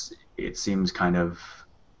 It seems kind of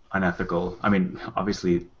unethical. I mean,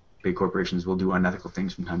 obviously, big corporations will do unethical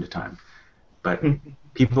things from time to time, but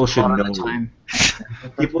people should A lot know. of the time.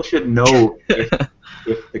 People should know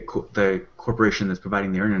if the corporation that's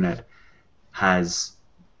providing the internet has,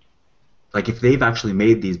 like, if they've actually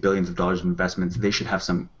made these billions of dollars of investments, they should have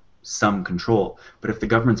some control. But if the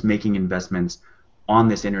government's making investments on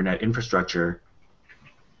this internet infrastructure,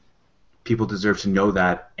 people deserve to know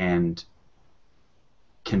that and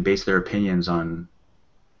can base their opinions on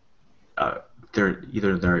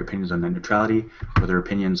either their opinions on net neutrality or their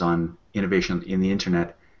opinions on innovation in the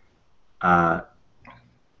internet. I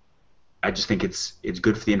just think it's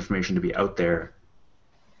good for the information to be out there,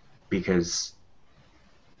 because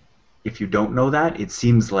if you don't know that, it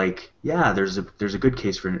seems like, yeah, there's a good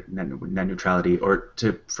case for net neutrality, or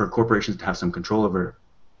for corporations to have some control over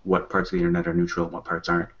what parts of the internet are neutral and what parts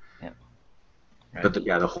aren't. Yeah. Right. But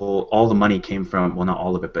all the money came from, well, not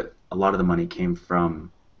all of it, but a lot of the money came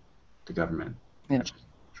from the government. Yeah.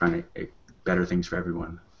 Trying to better things for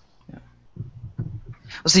everyone. Yeah.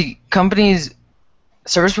 Well, see,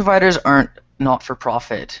 service providers aren't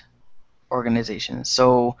not-for-profit organizations,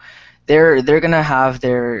 so they're gonna have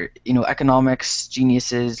their economics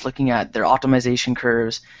geniuses looking at their optimization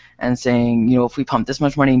curves and saying, if we pump this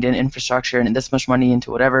much money into infrastructure and this much money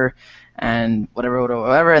into whatever, and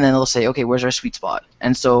whatever, and then they'll say, okay, where's our sweet spot?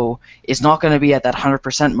 And so it's not going to be at that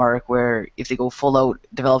 100% mark where if they go full out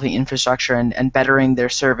developing infrastructure and bettering their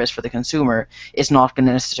service for the consumer, it's not going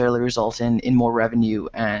to necessarily result in more revenue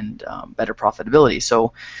and better profitability.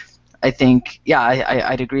 So I think, yeah,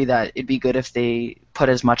 I'd agree that it'd be good if they put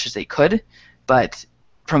as much as they could, but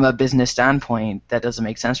from a business standpoint, that doesn't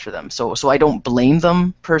make sense for them. So I don't blame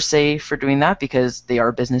them per se for doing that, because they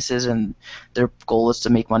are businesses and their goal is to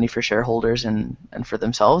make money for shareholders and for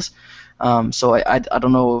themselves. So I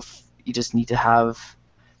don't know if you just need to have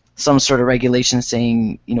some sort of regulation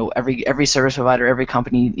saying, every service provider, every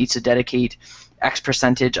company needs to dedicate X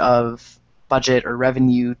percentage of budget or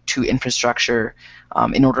revenue to infrastructure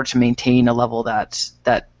in order to maintain a level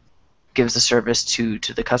that gives the service to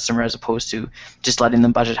the customer, as opposed to just letting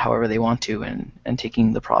them budget however they want to and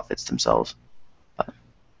taking the profits themselves. But,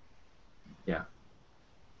 yeah.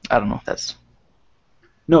 I don't know. That's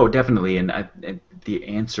No, definitely, and the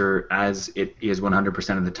answer, as it is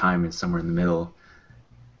 100% of the time, is somewhere in the middle.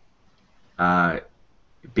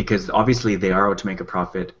 Because obviously they are out to make a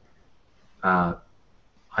profit. I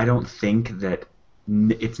don't think that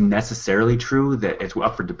it's necessarily true that it's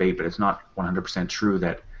up for debate, but it's not 100% true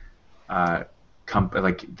that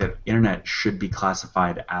that internet should be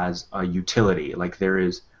classified as a utility. Like, there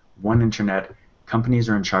is one internet, companies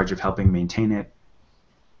are in charge of helping maintain it.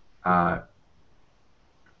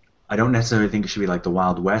 I don't necessarily think it should be like the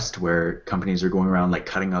Wild West where companies are going around like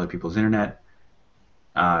cutting other people's internet.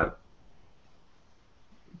 But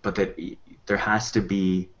that there has to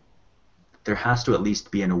at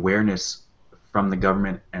least be an awareness from the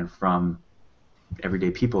government and from everyday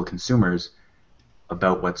people, consumers,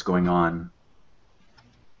 about what's going on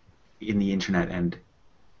in the internet and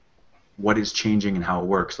what is changing and how it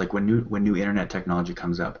works. Like, when new internet technology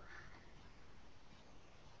comes up,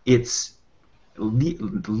 it's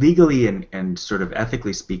legally and sort of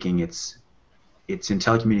ethically speaking, it's in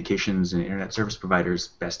telecommunications and internet service providers'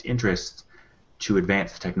 best interests to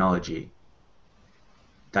advance the technology.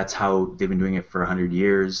 That's how they've been doing it for 100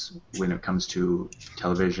 years when it comes to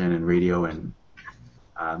television and radio and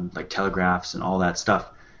like telegraphs and all that stuff.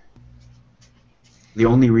 The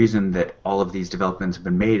only reason that all of these developments have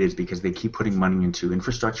been made is because they keep putting money into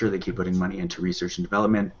infrastructure, they keep putting money into research and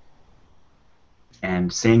development,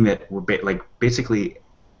 and saying that basically,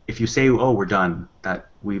 if you say, oh, we're done, that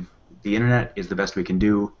the internet is the best we can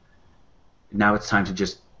do, now it's time to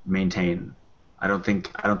just maintain. I don't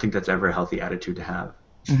think that's ever a healthy attitude to have.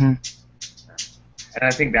 Mm-hmm. And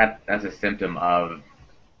I think that's a symptom of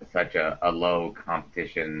such a low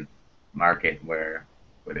competition market where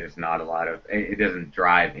there's not a lot of, it doesn't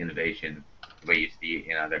drive innovation the way you see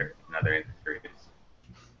in other industries.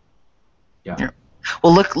 Yeah.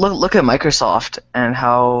 Well, look at Microsoft and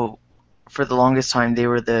how for the longest time they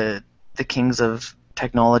were the kings of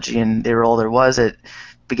technology and they were all there was. It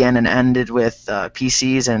began and ended with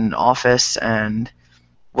PCs and Office and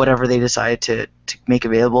whatever they decided to make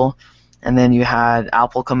available. And then you had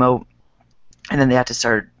Apple come out, and then they had to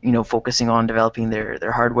start, focusing on developing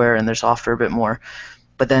their hardware and their software a bit more.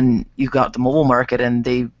 But then you got the mobile market, and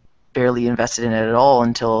they barely invested in it at all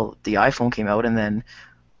until the iPhone came out, and then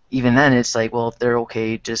even then it's like, well, they're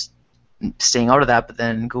okay just staying out of that, but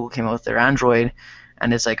then Google came out with their Android,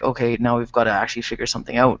 and it's like, okay, now we've got to actually figure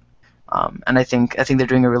something out. And I think they're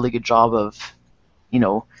doing a really good job of,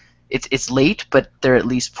 it's late, but they're at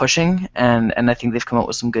least pushing, and I think they've come up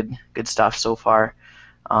with some good stuff so far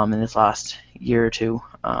in this last year or two.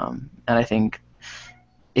 And I think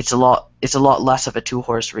it's a lot less of a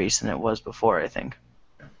two-horse race than it was before, I think,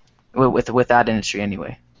 with that industry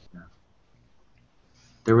anyway.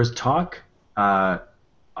 There was talk. I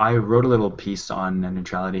wrote a little piece on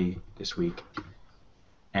neutrality this week,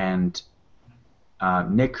 and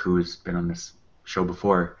Nick, who's been on this show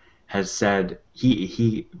before, has said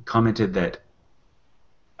he commented that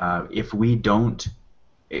if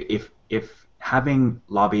having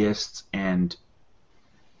lobbyists and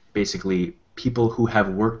basically people who have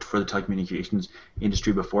worked for the telecommunications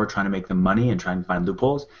industry before, trying to make them money and trying to find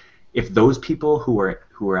loopholes, if those people who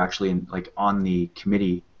are actually on the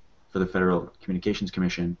committee for the Federal Communications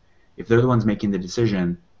Commission, if they're the ones making the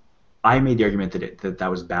decision, I made the argument that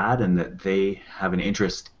was bad and that they have an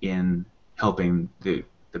interest in helping the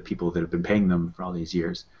people that have been paying them for all these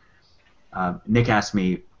years. Nick asked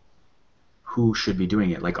me who should be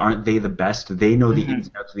doing it. Like, aren't they the best? They know the ins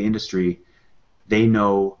and outs of the industry. They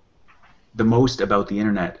know the most about the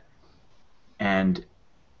internet. And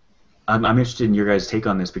I'm interested in your guys' take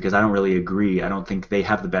on this, because I don't really agree. I don't think they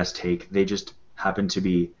have the best take. They just happen to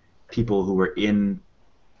be people who were in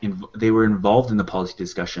they were involved in the policy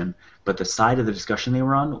discussion, but the side of the discussion they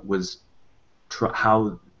were on was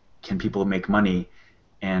how can people make money,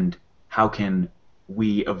 and how can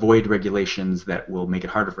we avoid regulations that will make it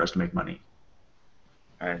harder for us to make money.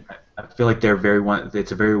 Right. I feel like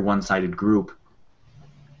it's a very one-sided group,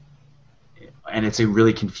 and it's a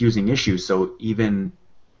really confusing issue. So even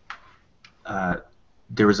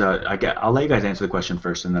there was I'll let you guys answer the question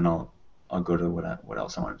first, and then I'll go to what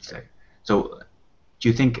else I wanted to say. So, do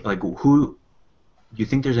you think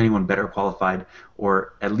there's anyone better qualified,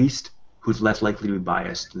 or at least who's less likely to be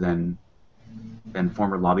biased than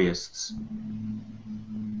former lobbyists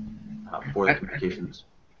for the communications?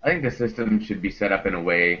 I think the system should be set up in a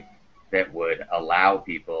way that would allow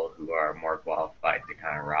people who are more qualified to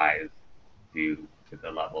kind of rise to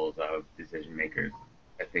the levels of decision makers.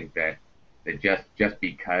 I think that just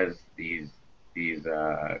because these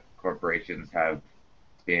corporations have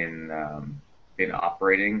been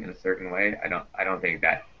operating in a certain way, I don't think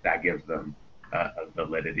that gives them a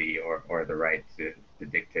validity or the right to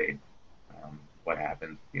dictate what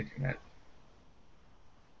happens to the internet.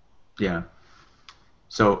 Yeah.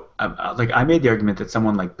 So, I made the argument that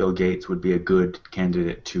someone like Bill Gates would be a good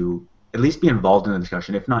candidate to at least be involved in the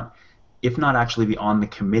discussion, if not actually be on the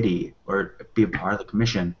committee or be a part of the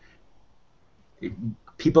commission.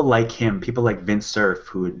 People like him, people like Vint Cerf,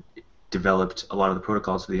 who had developed a lot of the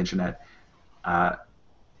protocols for the internet, I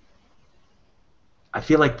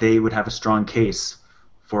feel like they would have a strong case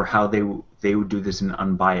for how they would do this in an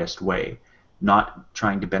unbiased way, not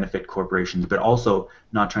trying to benefit corporations, but also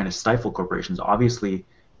not trying to stifle corporations. Obviously,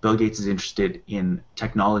 Bill Gates is interested in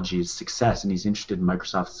technology's success, and he's interested in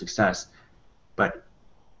Microsoft's success, but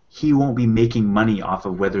he won't be making money off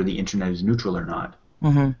of whether the internet is neutral or not.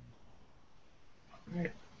 Mm-hmm.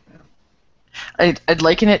 Right. I'd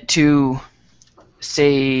liken it to,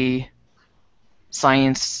 say,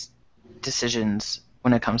 science decisions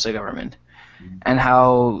when it comes to government, and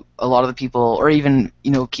how a lot of the people, or even,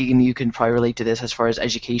 Keegan, you can probably relate to this as far as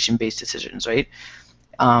education-based decisions, right?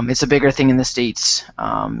 It's a bigger thing in the States,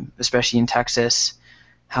 especially in Texas,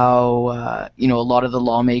 how, a lot of the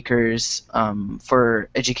lawmakers for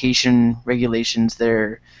education regulations,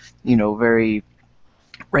 they're, very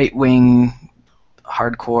right-wing,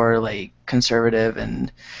 hardcore, like, conservative,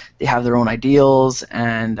 and they have their own ideals,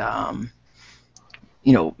 and,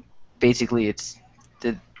 basically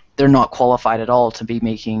they're not qualified at all to be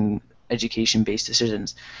making education-based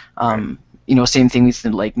decisions. Same thing with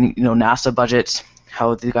NASA budgets,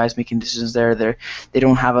 how the guys making decisions there, they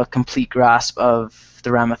don't have a complete grasp of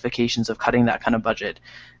the ramifications of cutting that kind of budget,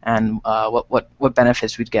 and what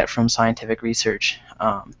benefits we'd get from scientific research.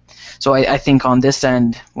 So I think on this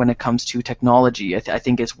end, when it comes to technology, I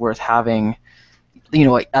think it's worth having,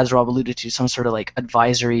 as Rob alluded to, some sort of like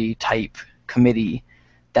advisory type committee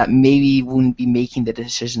that maybe wouldn't be making the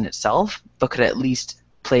decision itself, but could at least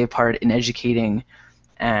play a part in educating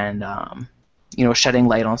and shedding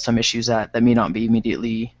light on some issues that may not be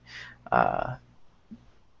immediately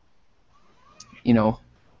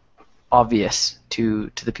obvious to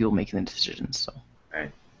the people making the decisions. So.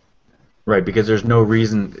 Right, because there's no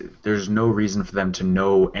reason for them to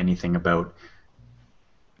know anything about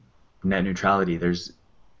net neutrality.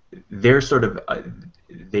 They're sort of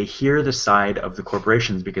they hear the side of the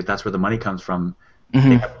corporations because that's where the money comes from.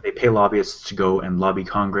 Mm-hmm. They pay lobbyists to go and lobby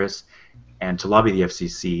Congress and to lobby the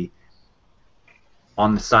FCC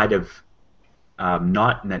on the side of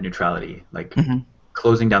not net neutrality, like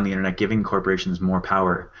closing down the internet, giving corporations more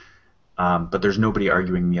power. But there's nobody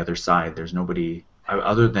arguing the other side. There's nobody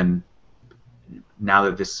other than now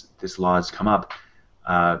that this law has come up.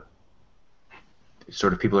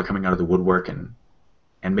 Sort of people are coming out of the woodwork and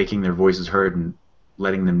making their voices heard and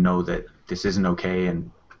letting them know that this isn't okay and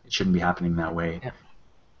it shouldn't be happening that way. Yeah.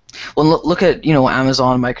 Well, look at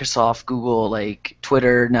Amazon, Microsoft, Google, like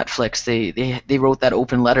Twitter, Netflix. They wrote that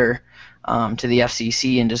open letter to the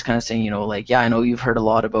FCC and just kind of saying, I know you've heard a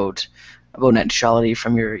lot about net neutrality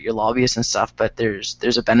from your lobbyists and stuff, but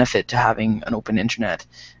there's a benefit to having an open internet,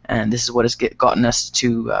 and this is what has gotten us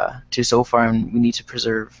to so far, and we need to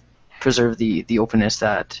preserve the openness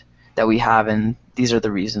that we have, and these are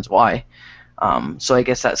the reasons why. So I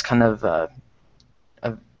guess that's kind of a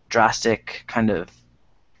drastic, kind of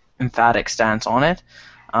emphatic stance on it,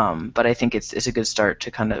 but I think it's a good start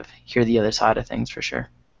to kind of hear the other side of things for sure.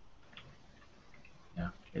 Yeah,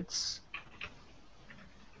 it's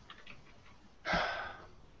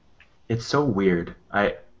so weird.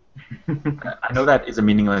 I know that is a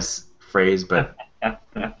meaningless phrase, but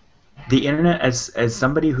the internet, as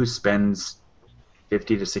somebody who spends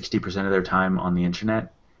 50 to 60% of their time on the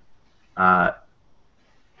internet,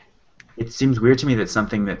 it seems weird to me that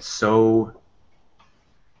something that's so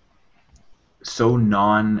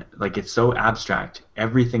non, like it's so abstract.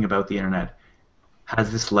 Everything about the internet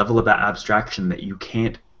has this level of abstraction that you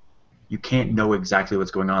can't know exactly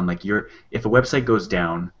what's going on. Like if a website goes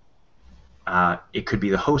down, it could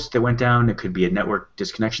be the host that went down. It could be a network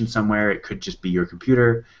disconnection somewhere. It could just be your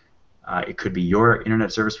computer. It could be your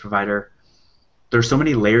internet service provider. There's so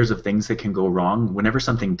many layers of things that can go wrong. Whenever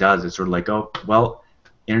something does, it's sort of like, oh, well,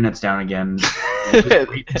 internet's down again. Just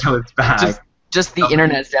wait until it's back. Just the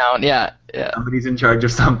internet's down. Yeah, yeah. Somebody's in charge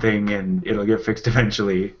of something, and it'll get fixed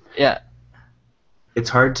eventually. Yeah. It's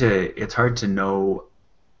hard to know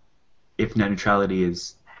if net neutrality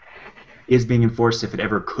is being enforced, if it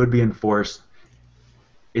ever could be enforced.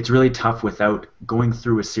 It's really tough without going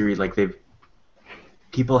through a series like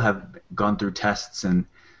people have gone through tests, and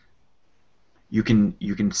you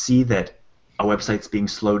can see that a website's being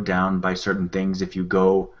slowed down by certain things if you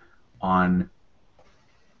go on.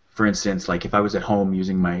 For instance, like if I was at home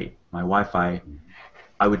using my Wi-Fi,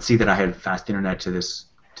 I would see that I had fast internet to this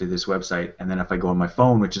website, and then if I go on my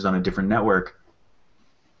phone, which is on a different network,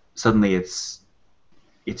 suddenly it's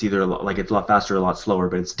either it's a lot faster or a lot slower,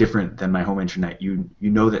 but it's different than my home internet. You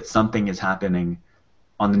know that something is happening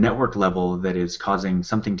on the network level that is causing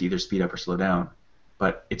something to either speed up or slow down,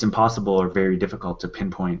 but it's impossible or very difficult to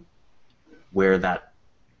pinpoint where that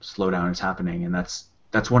slowdown is happening, and that's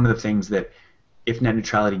one of the things that, if net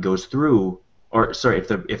neutrality goes through, or sorry,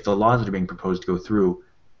 if the laws that are being proposed go through,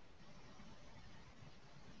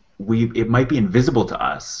 it might be invisible to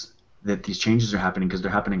us that these changes are happening because they're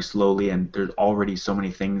happening slowly, and there's already so many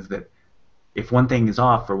things that if one thing is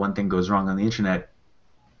off or one thing goes wrong on the internet,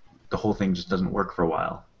 the whole thing just doesn't work for a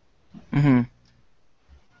while. Mm-hmm.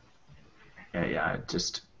 Yeah,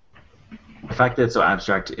 just the fact that it's so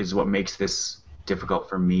abstract is what makes this difficult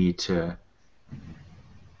for me to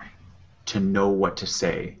know what to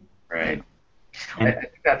say. Right. And I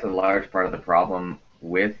think that's a large part of the problem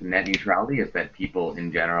with net neutrality, is that people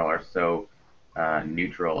in general are so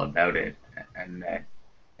neutral about it, and that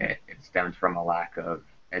it stems from a lack of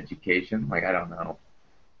education. Like, I don't know.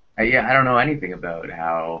 I don't know anything about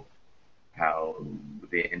how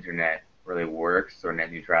the internet really works or net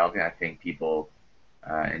neutrality. I think people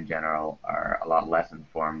in general are a lot less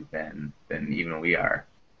informed than even we are.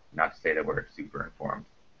 Not to say that we're super informed.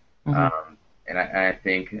 Mm-hmm. And I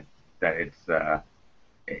think that it's a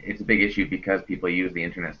big issue because people use the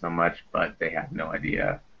internet so much, but they have no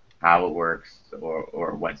idea how it works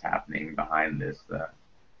or what's happening behind this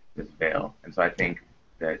veil. And so I think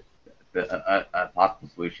that a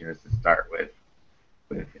possible solution is to start with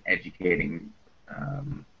educating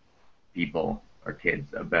people or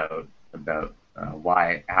kids about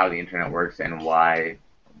how the internet works and why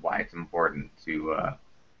it's important to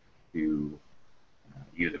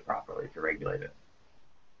use it properly, to regulate it.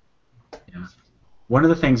 Yeah. One of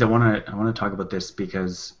the things I want to talk about this,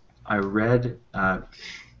 because I read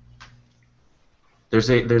there's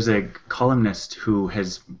a columnist who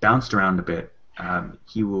has bounced around a bit.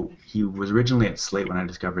 He was originally at Slate when I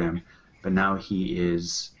discovered him, but now he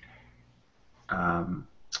is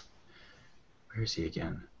where is he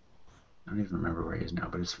again? I don't even remember where he is now,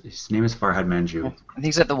 but his name is Farhad Manjoo. I think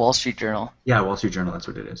he's at the Wall Street Journal. Yeah, Wall Street Journal, that's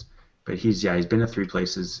what it is. But he's been at 3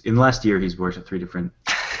 places. In the last year, he's worked at 3 different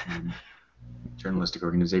journalistic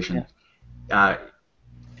organizations. Yeah.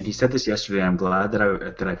 And he said this yesterday. I'm glad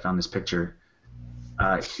that I found this picture.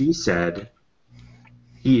 He said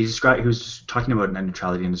he was talking about net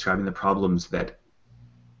neutrality and describing the problems that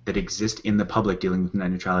exist in the public dealing with net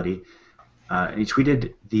neutrality. And he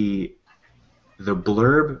tweeted the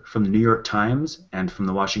blurb from the New York Times and from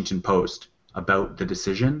the Washington Post about the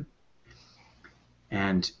decision,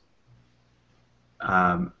 and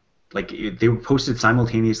they were posted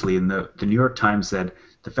simultaneously. And the New York Times said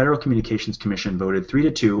the Federal Communications Commission voted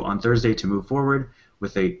 3-2 on Thursday to move forward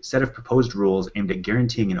with a set of proposed rules aimed at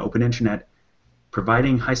guaranteeing an open internet,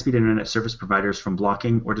 prohibiting high-speed internet service providers from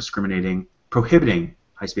blocking or prohibiting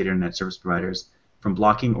high-speed internet service providers from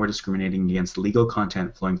blocking or discriminating against legal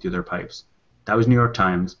content flowing through their pipes. That was New York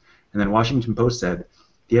Times. And then Washington Post said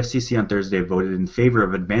the FCC on Thursday voted in favor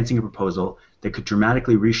of advancing a proposal that could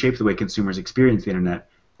dramatically reshape the way consumers experience the internet,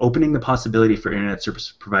 opening the possibility for internet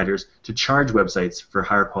service providers to charge websites for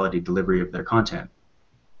higher quality delivery of their content.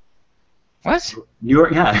 What?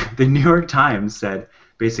 The New York Times said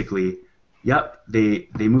basically, yep, they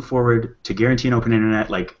move forward to guarantee an open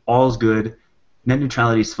internet, like all's good, net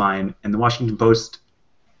neutrality is fine, and the Washington Post,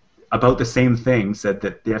 about the same thing, said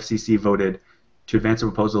that the FCC voted to advance a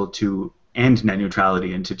proposal to end net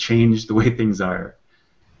neutrality and to change the way things are.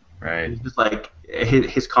 Right. It's just like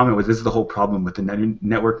his comment was, "This is the whole problem with the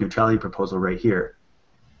network neutrality proposal right here."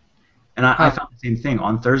 And I Huh. found the same thing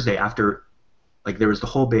on Thursday after, like, there was the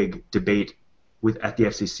whole big debate at the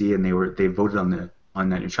FCC, and they voted on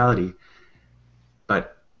net neutrality.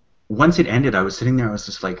 But once it ended, I was sitting there, I was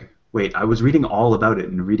just like, wait, I was reading all about it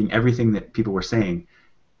and reading everything that people were saying,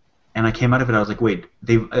 and I came out of it, I was like, wait,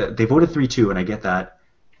 they voted 3-2, and I get that,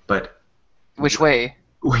 but Which way?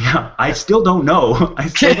 yeah, I still don't know. I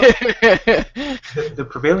still don't, the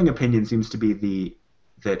prevailing opinion seems to be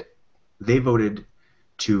that they voted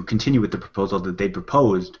to continue with the proposal that they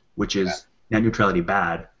proposed, which is net neutrality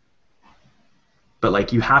bad. But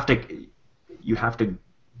like you have to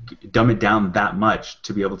dumb it down that much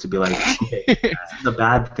to be able to be like, okay, this is a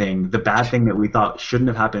bad thing. The bad thing that we thought shouldn't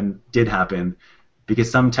have happened did happen,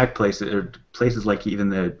 because some tech places, or places like even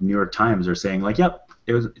the New York Times, are saying like, yep,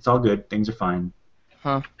 it's all good, things are fine.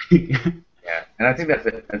 Huh. Yeah, and I think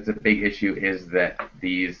that's a big issue, is that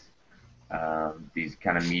these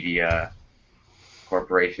kind of media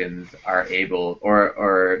corporations are able,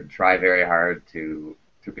 or try very hard to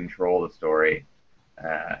control the story,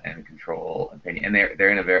 and control opinion, and they're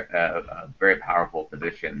in a very powerful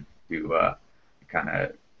position to kind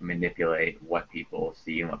of manipulate what people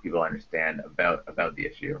see and what people understand about the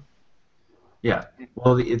issue. Yeah.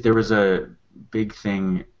 Well, there was a big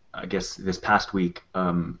thing, I guess, this past week,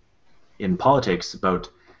 in politics about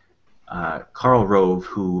Karl Rove,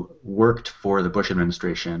 who worked for the Bush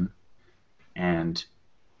administration, and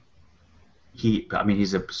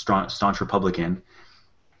he's a staunch Republican,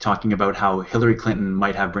 talking about how Hillary Clinton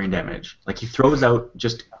might have brain damage. Like, he throws out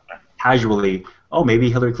just casually, oh, maybe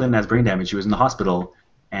Hillary Clinton has brain damage. She was in the hospital,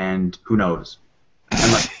 and who knows?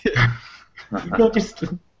 And like, just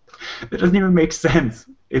it doesn't even make sense.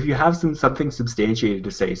 If you have something substantiated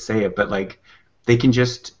to say it. But like, they can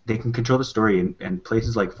control the story, and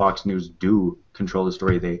places like Fox News do control the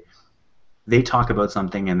story. They talk about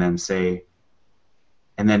something and then say,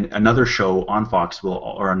 and then another show on Fox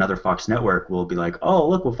or another Fox network will be like, oh,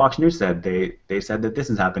 look what Fox News said. They said that this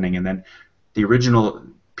is happening, and then the original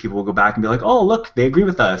people will go back and be like, oh, look, they agree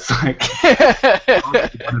with us. Like, all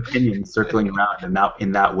these different opinions circling around, and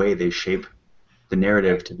in that way they shape the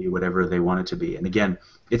narrative to be whatever they want it to be. And again,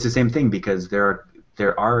 it's the same thing, because there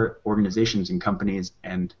are organizations and companies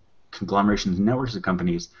and conglomerations and networks of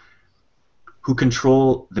companies who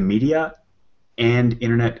control the media and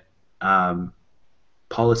internet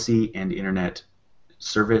policy and internet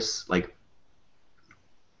service. Like,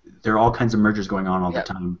 there are all kinds of mergers going on all the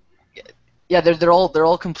time. Yeah, they're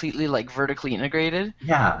all completely like vertically integrated.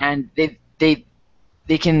 Yeah. And they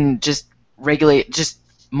can just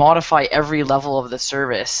modify every level of the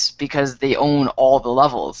service because they own all the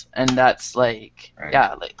levels, and that's like, Right.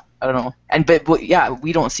 yeah, like, I don't know. And but yeah,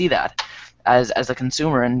 we don't see that as a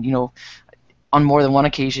consumer, and on more than one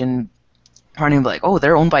occasion, running like, oh,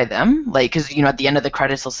 they're owned by them, like, because at the end of the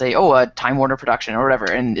credits they'll say, oh, a Time Warner production or whatever,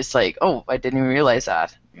 and it's like, oh, I didn't even realize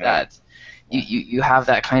that. Yeah. That you have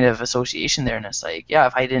that kind of association there, and it's like, yeah,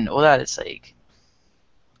 if I didn't know that, it's like,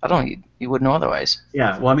 I don't know, you wouldn't know otherwise.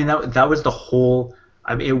 Yeah. Well, I mean, that was the whole.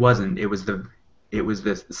 I mean, it wasn't. It was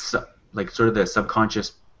this like sort of the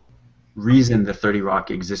subconscious reason the 30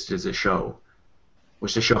 Rock existed as a show,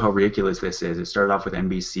 was to show how ridiculous this is. It started off with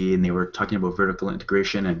NBC, and they were talking about vertical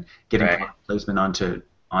integration and getting Right. product placement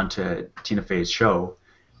onto Tina Fey's show,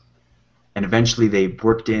 and eventually they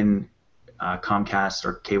worked in Comcast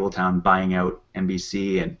or Cabletown buying out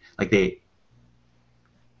NBC, and like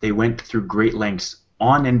they went through great lengths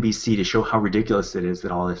on NBC to show how ridiculous it is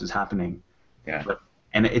that all this is happening. Yeah.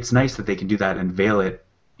 And it's nice that they can do that and veil it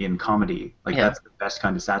in comedy. Like, Yeah. that's the best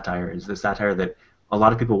kind of satire, is the satire that a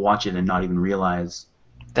lot of people watch it and not even realize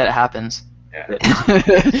That it happens. Yeah. that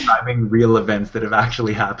it's describing real events that have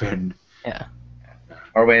actually happened. Yeah.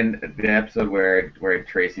 Or when the episode where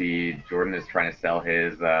Tracy Jordan is trying to sell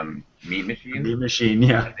his meat machine, The machine,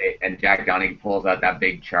 yeah. and Jack Donning pulls out that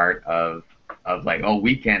big chart of like, oh,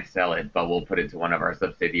 we can't sell it, but we'll put it to one of our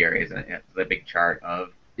subsidiaries, and it's a big chart of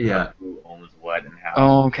Yeah. who owns what and how.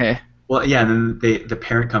 Oh, okay. Well, yeah, and then the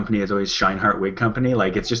parent company is always Shineheart Wig Company.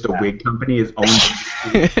 Like, it's just a wig company is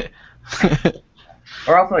owned.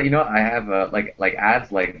 Or also, I have like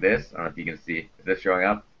ads like this. I don't know if you can see. Is this showing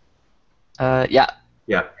up? Yeah.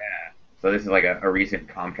 Yeah. So this is like a recent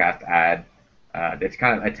Comcast ad that's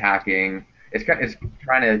kind of attacking. It's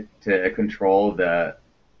trying to control the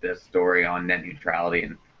story on net neutrality,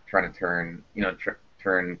 and trying to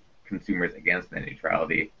turn consumers against net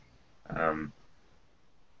neutrality.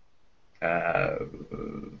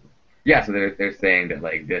 Yeah, so they're saying that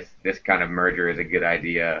like this kind of merger is a good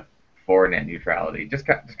idea for net neutrality. Just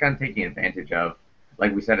kind of taking advantage of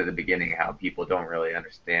like we said at the beginning, how people don't really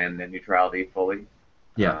understand the neutrality fully.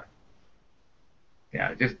 Yeah.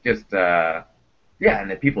 Yeah, yeah, and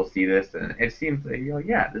then people see this, and it seems that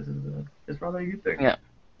yeah, this is probably a good thing. Yeah.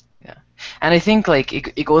 Yeah. And I think like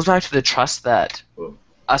it goes back to the trust that Cool.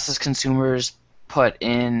 us as consumers put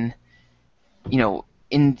in,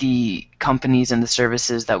 in the companies and the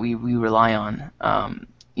services that we rely on.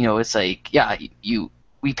 It's like, yeah,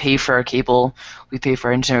 we pay for our cable, we pay for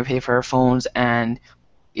our internet, we pay for our phones, and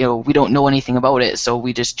we don't know anything about it, so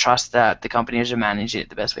we just trust that the companies are managing it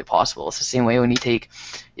the best way possible. It's the same way when you take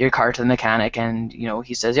your car to the mechanic and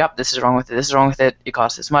he says, yep, this is wrong with it, this is wrong with it, it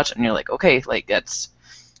costs this much, and you're like, okay, like that's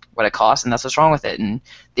what it costs and that's what's wrong with it, and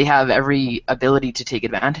they have every ability to take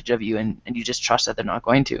advantage of you, and you just trust that they're not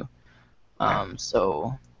going to.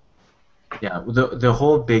 So Yeah, the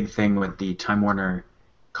whole big thing with the Time Warner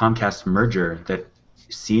Comcast merger that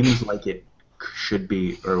seems like it should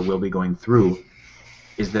be or will be going through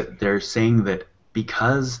is that they're saying that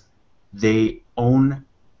because they own,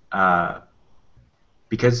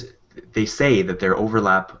 because they say that their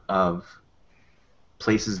overlap of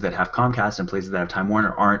places that have Comcast and places that have Time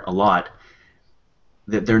Warner aren't a lot,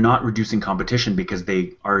 that they're not reducing competition because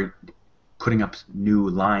they are putting up new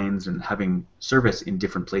lines and having service in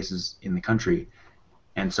different places in the country.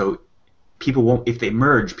 And so people won't, if they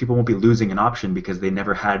merge, people won't be losing an option because they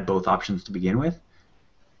never had both options to begin with.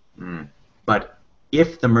 But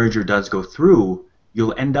if the merger does go through,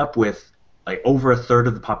 you'll end up with like over a third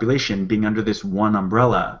of the population being under this one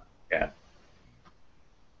umbrella. Yeah.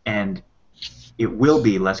 And it will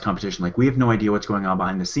be less competition. Like, we have no idea what's going on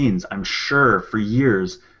behind the scenes. I'm sure for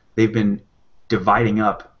years they've been dividing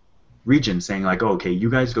up regions, saying like, oh, okay, you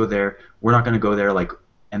guys go there, we're not going to go there, like,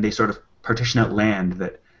 and they sort of partition out land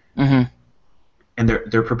that, and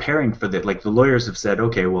they're preparing for that. Like, the lawyers have said,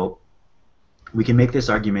 okay, well, we can make this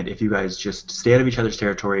argument if you guys just stay out of each other's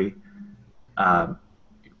territory.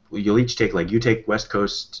 You'll each take, like, you take west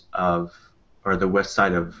coast of, or the west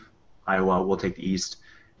side of Iowa, we'll take the east,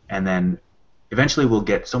 and then eventually we'll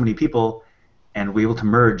get so many people and we'll be able to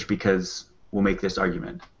merge because we'll make this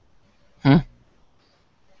argument.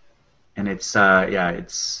 And it's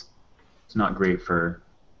it's not great for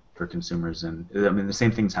consumers. And I mean, the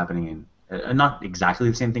same thing's happening in not exactly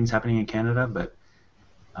the same things happening in Canada, but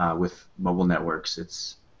with mobile networks,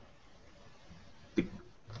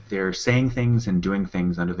 they're saying things and doing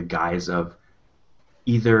things under the guise of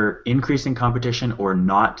either increasing competition or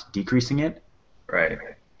not decreasing it. Right.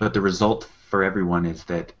 But the result for everyone is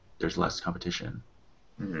that there's less competition.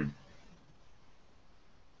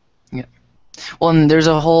 Yeah. Well, and there's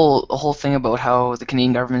a whole thing about how the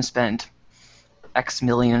Canadian government spent X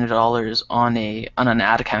million of dollars on an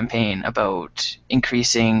ad campaign about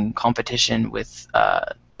increasing competition with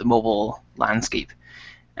the mobile landscape,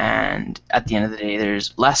 and at the end of the day,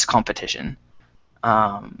 there's less competition.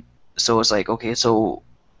 So it's like, okay, so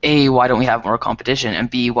A, why don't we have more competition, and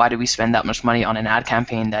B, why do we spend that much money on an ad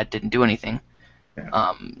campaign that didn't do anything?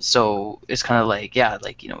 Yeah. So it's kind of like, yeah,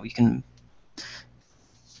 like, you can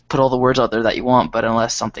put all the words out there that you want, but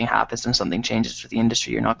unless something happens and something changes for the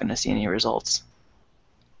industry, you're not going to see any results.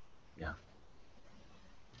 Yeah.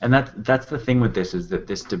 And that's the thing with this, is that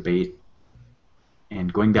this debate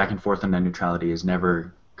and going back and forth on net neutrality is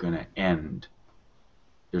never going to end.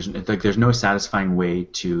 There's no satisfying way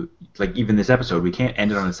to, like, even this episode, we can't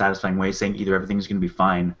end it on a satisfying way saying either everything's going to be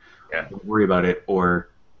fine, don't worry about it, or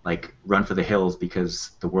like run for the hills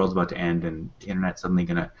because the world's about to end and the internet's suddenly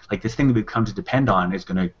going to, like, this thing that we've come to depend on is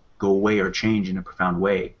going to go away or change in a profound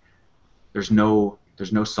way. There's no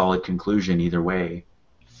solid conclusion either way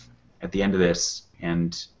at the end of this,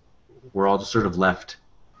 and we're all just sort of left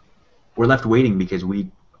waiting because we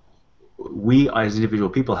as individual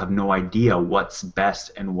people have no idea what's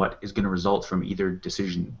best and what is going to result from either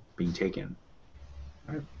decision being taken.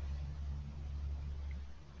 Right.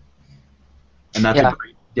 And that's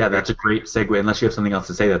a great segue. Unless you have something else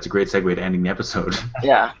to say, that's a great segue to ending the episode.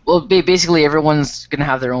 Yeah. Well, basically everyone's going to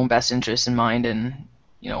have their own best interests in mind, and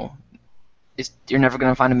you're never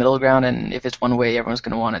going to find a middle ground, and if it's one way, everyone's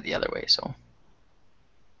going to want it the other way. So.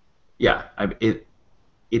 Yeah,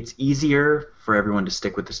 it's easier for everyone to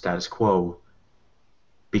stick with the status quo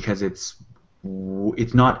because it's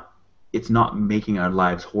not making our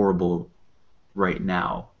lives horrible right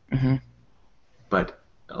now. But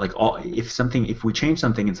like, if we change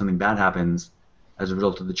something and something bad happens as a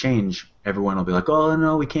result of the change, everyone will be like, oh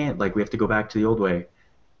no, we can't, like, we have to go back to the old way.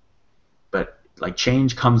 But like,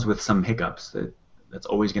 change comes with some hiccups. That's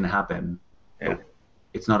always going to happen. Yeah.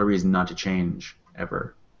 It's not a reason not to change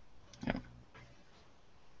ever. Yeah.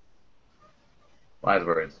 Wise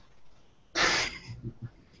words.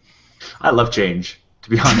 I love change. to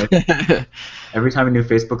be honest. Every time a new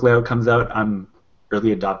Facebook layout comes out, I'm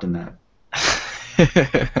early adopting that.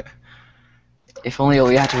 If only all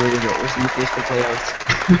we had to worry about was new Facebook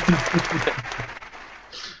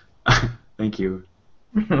layouts. Thank you.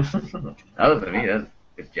 That wasn't me. That's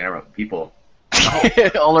just general people.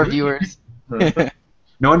 All our viewers.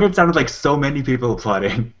 No wonder it sounded like so many people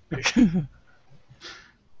applauding.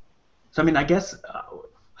 So I mean, I guess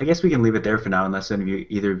we can leave it there for now, unless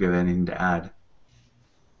either of you have anything to add.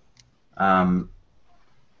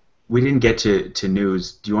 We didn't get to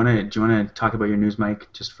news. Do you want to talk about your news,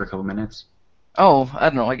 Mike, just for a couple minutes? Oh, I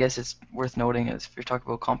don't know. I guess it's worth noting if you're talking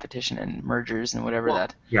about competition and mergers and whatever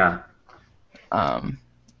Yeah.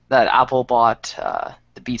 that Apple bought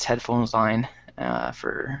the Beats headphones line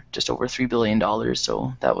for just over $3 billion.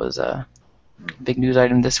 So that was a big news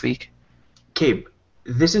item this week. Okay,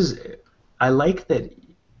 I like that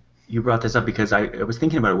you brought this up because I was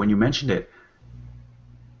thinking about it when you mentioned it.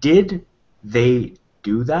 Did they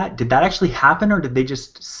do that? Did that actually happen, or did they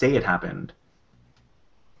just say it happened?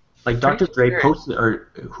 Like Dr. Dre posted, or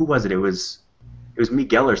who was it? It was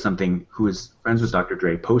Miguel or something who was friends with Dr.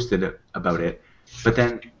 Dre posted about it, but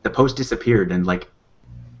then the post disappeared and like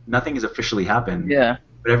nothing has officially happened. Yeah.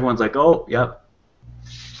 But everyone's like, oh, yep,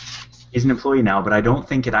 he's an employee now. But I don't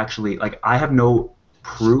think it actually, like, I have no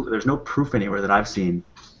proof. There's no proof anywhere that I've seen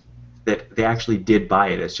that they actually did buy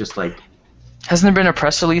it. It's just like. Hasn't there been a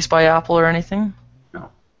press release by Apple or anything?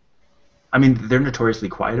 No. I mean, they're notoriously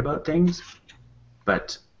quiet about things,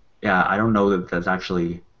 but yeah, I don't know that that's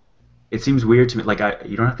actually. It seems weird to me. Like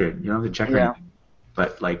you don't have to check or anything,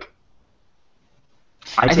 but like.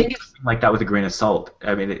 I think something like that with a grain of salt.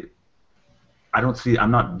 I mean,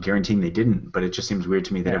 I'm not guaranteeing they didn't, but it just seems weird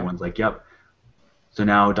to me that everyone's like, "Yep." So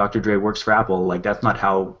now Dr. Dre works for Apple. Like that's not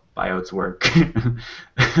how buyouts work.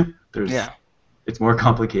 It's more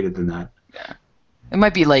complicated than that. Yeah. It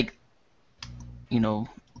might be like,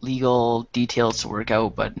 legal details to work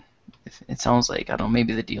out, but it sounds like, I don't know,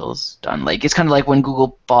 maybe the deal's done. Like, it's kind of like when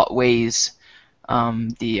Google bought Waze,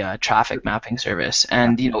 the traffic mapping service,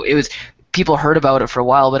 and, it was, people heard about it for a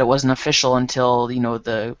while, but it wasn't official until,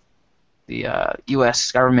 the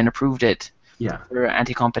U.S. government approved it for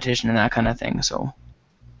anti-competition and that kind of thing, so.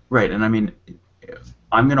 Right, and I mean,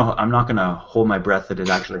 I'm not gonna hold my breath that it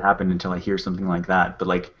actually happened until I hear something like that. But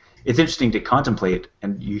like, it's interesting to contemplate,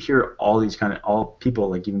 and you hear all people,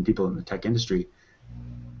 like even people in the tech industry,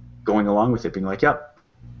 going along with it, being like, "Yep,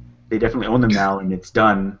 they definitely own them now, and it's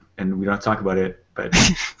done, and we don't have to talk about it." But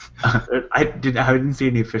I didn't see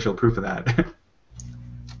any official proof of that.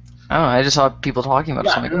 Oh, I just saw people talking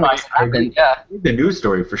about something. I agree. The news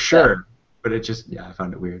story for sure, but it just I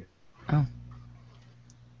found it weird. Oh.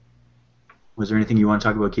 Was there anything you want to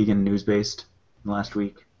talk about, Keegan, news-based last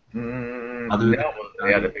week? The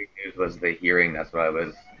big news was the hearing. That's what I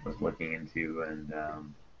was looking into, and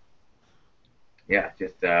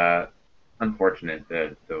just unfortunate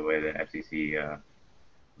the way the FCC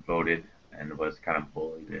voted and was kind of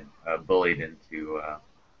bullied into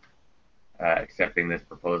accepting this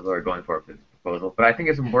proposal or going forward with this proposal. But I think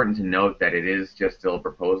it's important to note that it is just still a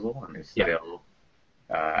proposal, and there's still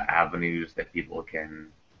avenues that people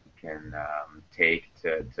can take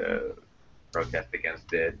to protest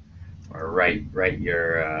against it, or write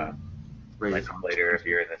your legislator if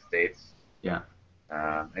you're in the States. Yeah.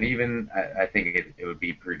 And even I think it would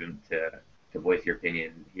be prudent to voice your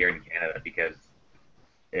opinion here in Canada, because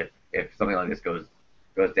if something like this goes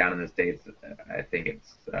down in the States, I think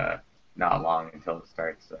it's not long until it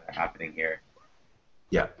starts happening here.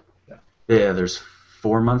 Yeah. There's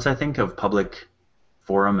 4 months, I think, of public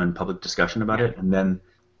forum and public discussion about it, and then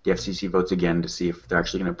the FCC votes again to see if they're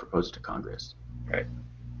actually going to propose it to Congress. Right.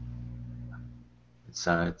 It's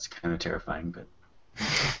kind of terrifying, but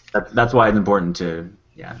that's why it's important to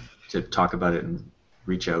talk about it and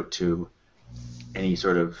reach out to any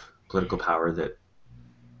sort of political power that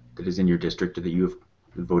is in your district or that you have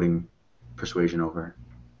voting persuasion over.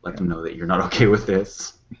 Let them know that you're not okay with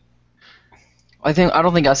this. I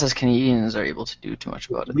don't think us as Canadians are able to do too much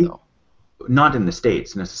about it, though. Not in the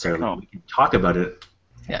States necessarily. No. We can talk about it.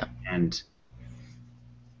 Yeah. And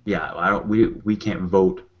we can't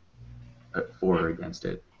vote for or against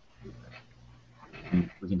it.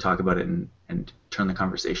 We can talk about it and turn the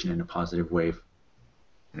conversation in a positive way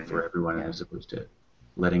for everyone, as opposed to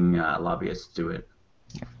letting lobbyists do it.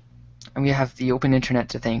 Yeah. And we have the open internet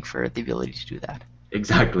to thank for the ability to do that.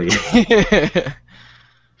 Exactly. So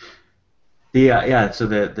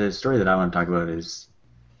the story that I want to talk about is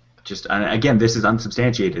just, and again, this is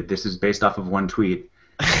unsubstantiated. This is based off of one tweet.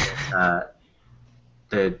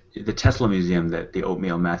 The Tesla Museum that the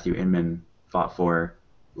Oatmeal Matthew Inman fought for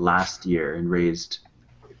last year and raised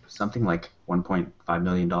something like $1.5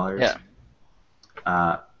 million Yeah.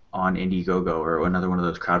 On Indiegogo or another one of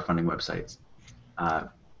those crowdfunding websites.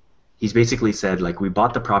 He's basically said, like, we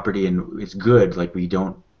bought the property and it's good, like,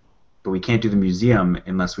 but we can't do the museum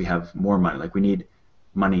unless we have more money. Like, we need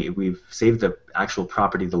money. We've saved the actual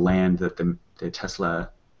property, the land that the Tesla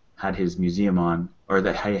had his museum on, or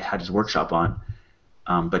that he had his workshop on.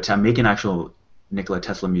 But to make an actual Nikola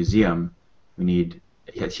Tesla museum, we need,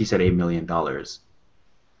 he said, $8 million.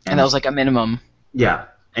 And that was like a minimum. Yeah,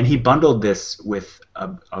 and he bundled this with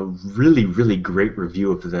a really, really great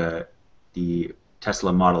review of the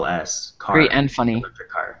Tesla Model S car. Great and funny. Electric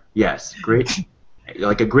car. Yes, great.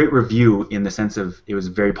 Like a great review in the sense of it was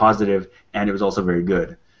very positive and it was also very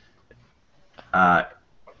good.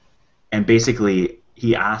 And basically,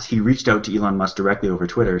 he reached out to Elon Musk directly over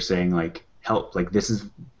Twitter saying, like, help, like, this is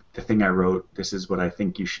the thing I wrote, this is what I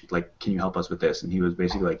think you should, like, can you help us with this? And he was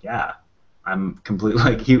basically like, yeah, I'm completely,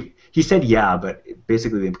 like, he said yeah, but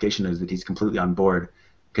basically the implication is that he's completely on board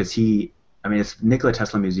because it's Nikola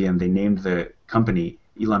Tesla Museum. They named the company,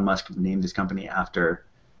 Elon Musk named this company after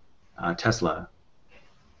Tesla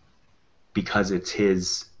because it's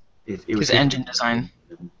his, it was His engine design.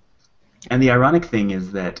 And the ironic thing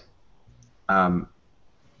is that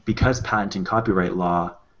because patent and copyright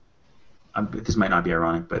law, this might not be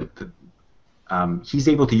ironic, but he's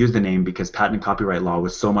able to use the name because patent and copyright law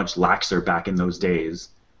was so much laxer back in those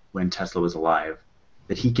days when Tesla was alive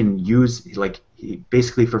that he can use, like,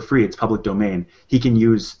 basically for free, it's public domain, he can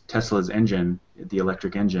use Tesla's engine, the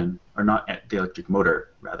electric engine, or not the electric motor,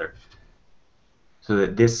 rather, so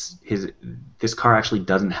that this car actually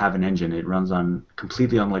doesn't have an engine. It runs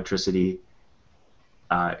completely on electricity.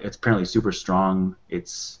 It's apparently super strong.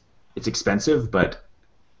 It's expensive, but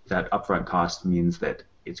that upfront cost means that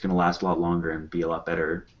it's going to last a lot longer and be a lot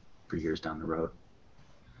better for years down the road.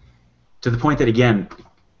 To the point that, again,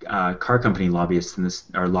 car company lobbyists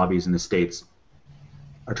lobbies in the States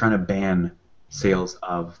are trying to ban sales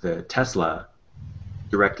of the Tesla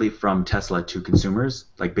directly from Tesla to consumers.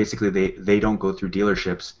 Like, basically, they don't go through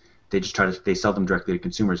dealerships. They just they sell them directly to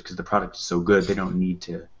consumers because the product is so good. They don't need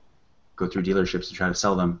to go through dealerships to try to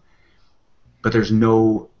sell them. But there's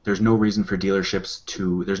no reason for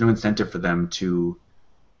dealerships there's no incentive for them to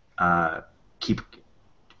let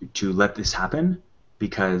this happen,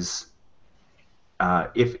 because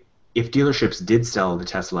if dealerships did sell the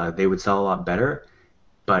Tesla, they would sell a lot better,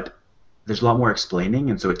 but there's a lot more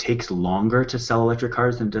explaining, and so it takes longer to sell electric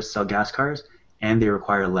cars than just sell gas cars, and they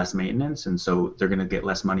require less maintenance, and so they're going to get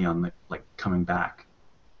less money on coming back.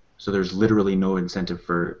 So there's literally no incentive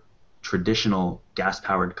for traditional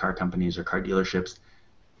gas-powered car companies or car dealerships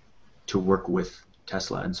to work with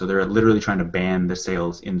Tesla, and so they're literally trying to ban the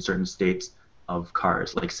sales in certain states of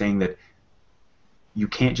cars, like saying that you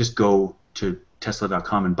can't just go to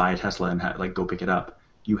Tesla.com and buy a Tesla and go pick it up.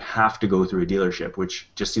 You have to go through a dealership, which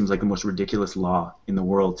just seems like the most ridiculous law in the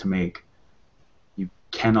world to make. You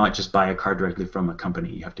cannot just buy a car directly from a company.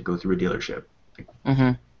 You have to go through a dealership.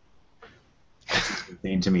 Mm-hmm. That's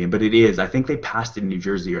insane to me, but it is. I think they passed it in New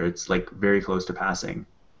Jersey, or it's like very close to passing.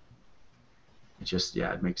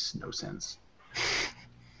 It makes no sense.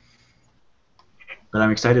 But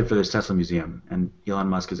I'm excited for this Tesla museum, and Elon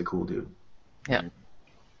Musk is a cool dude. Yeah.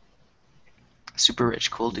 Super rich,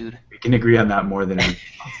 cool dude. We can agree on that more than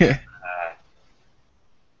anything.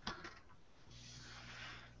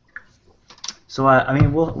 So,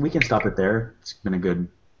 we can stop it there. It's been a good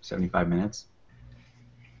 75 minutes.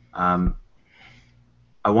 I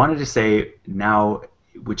wanted to say now,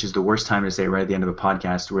 which is the worst time to say right at the end of a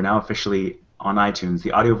podcast, we're now officially on iTunes.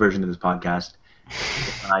 The audio version of this podcast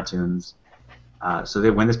is on iTunes. So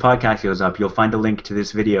that when this podcast goes up, you'll find a link to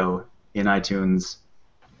this video in iTunes.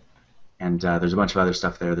 And there's a bunch of other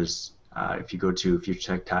stuff there. There's if you go to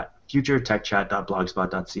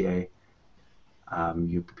futuretechchat.blogspot.ca,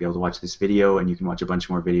 you'll be able to watch this video, and you can watch a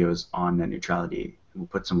bunch more videos on net neutrality. And we'll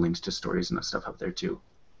put some links to stories and stuff up there too.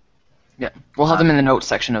 Yeah, we'll have them in the notes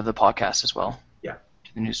section of the podcast as well. Yeah.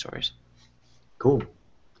 To the news stories. Cool.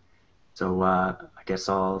 So I guess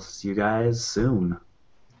I'll see you guys soon.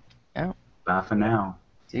 Yeah. Bye for now.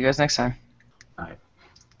 See you guys next time.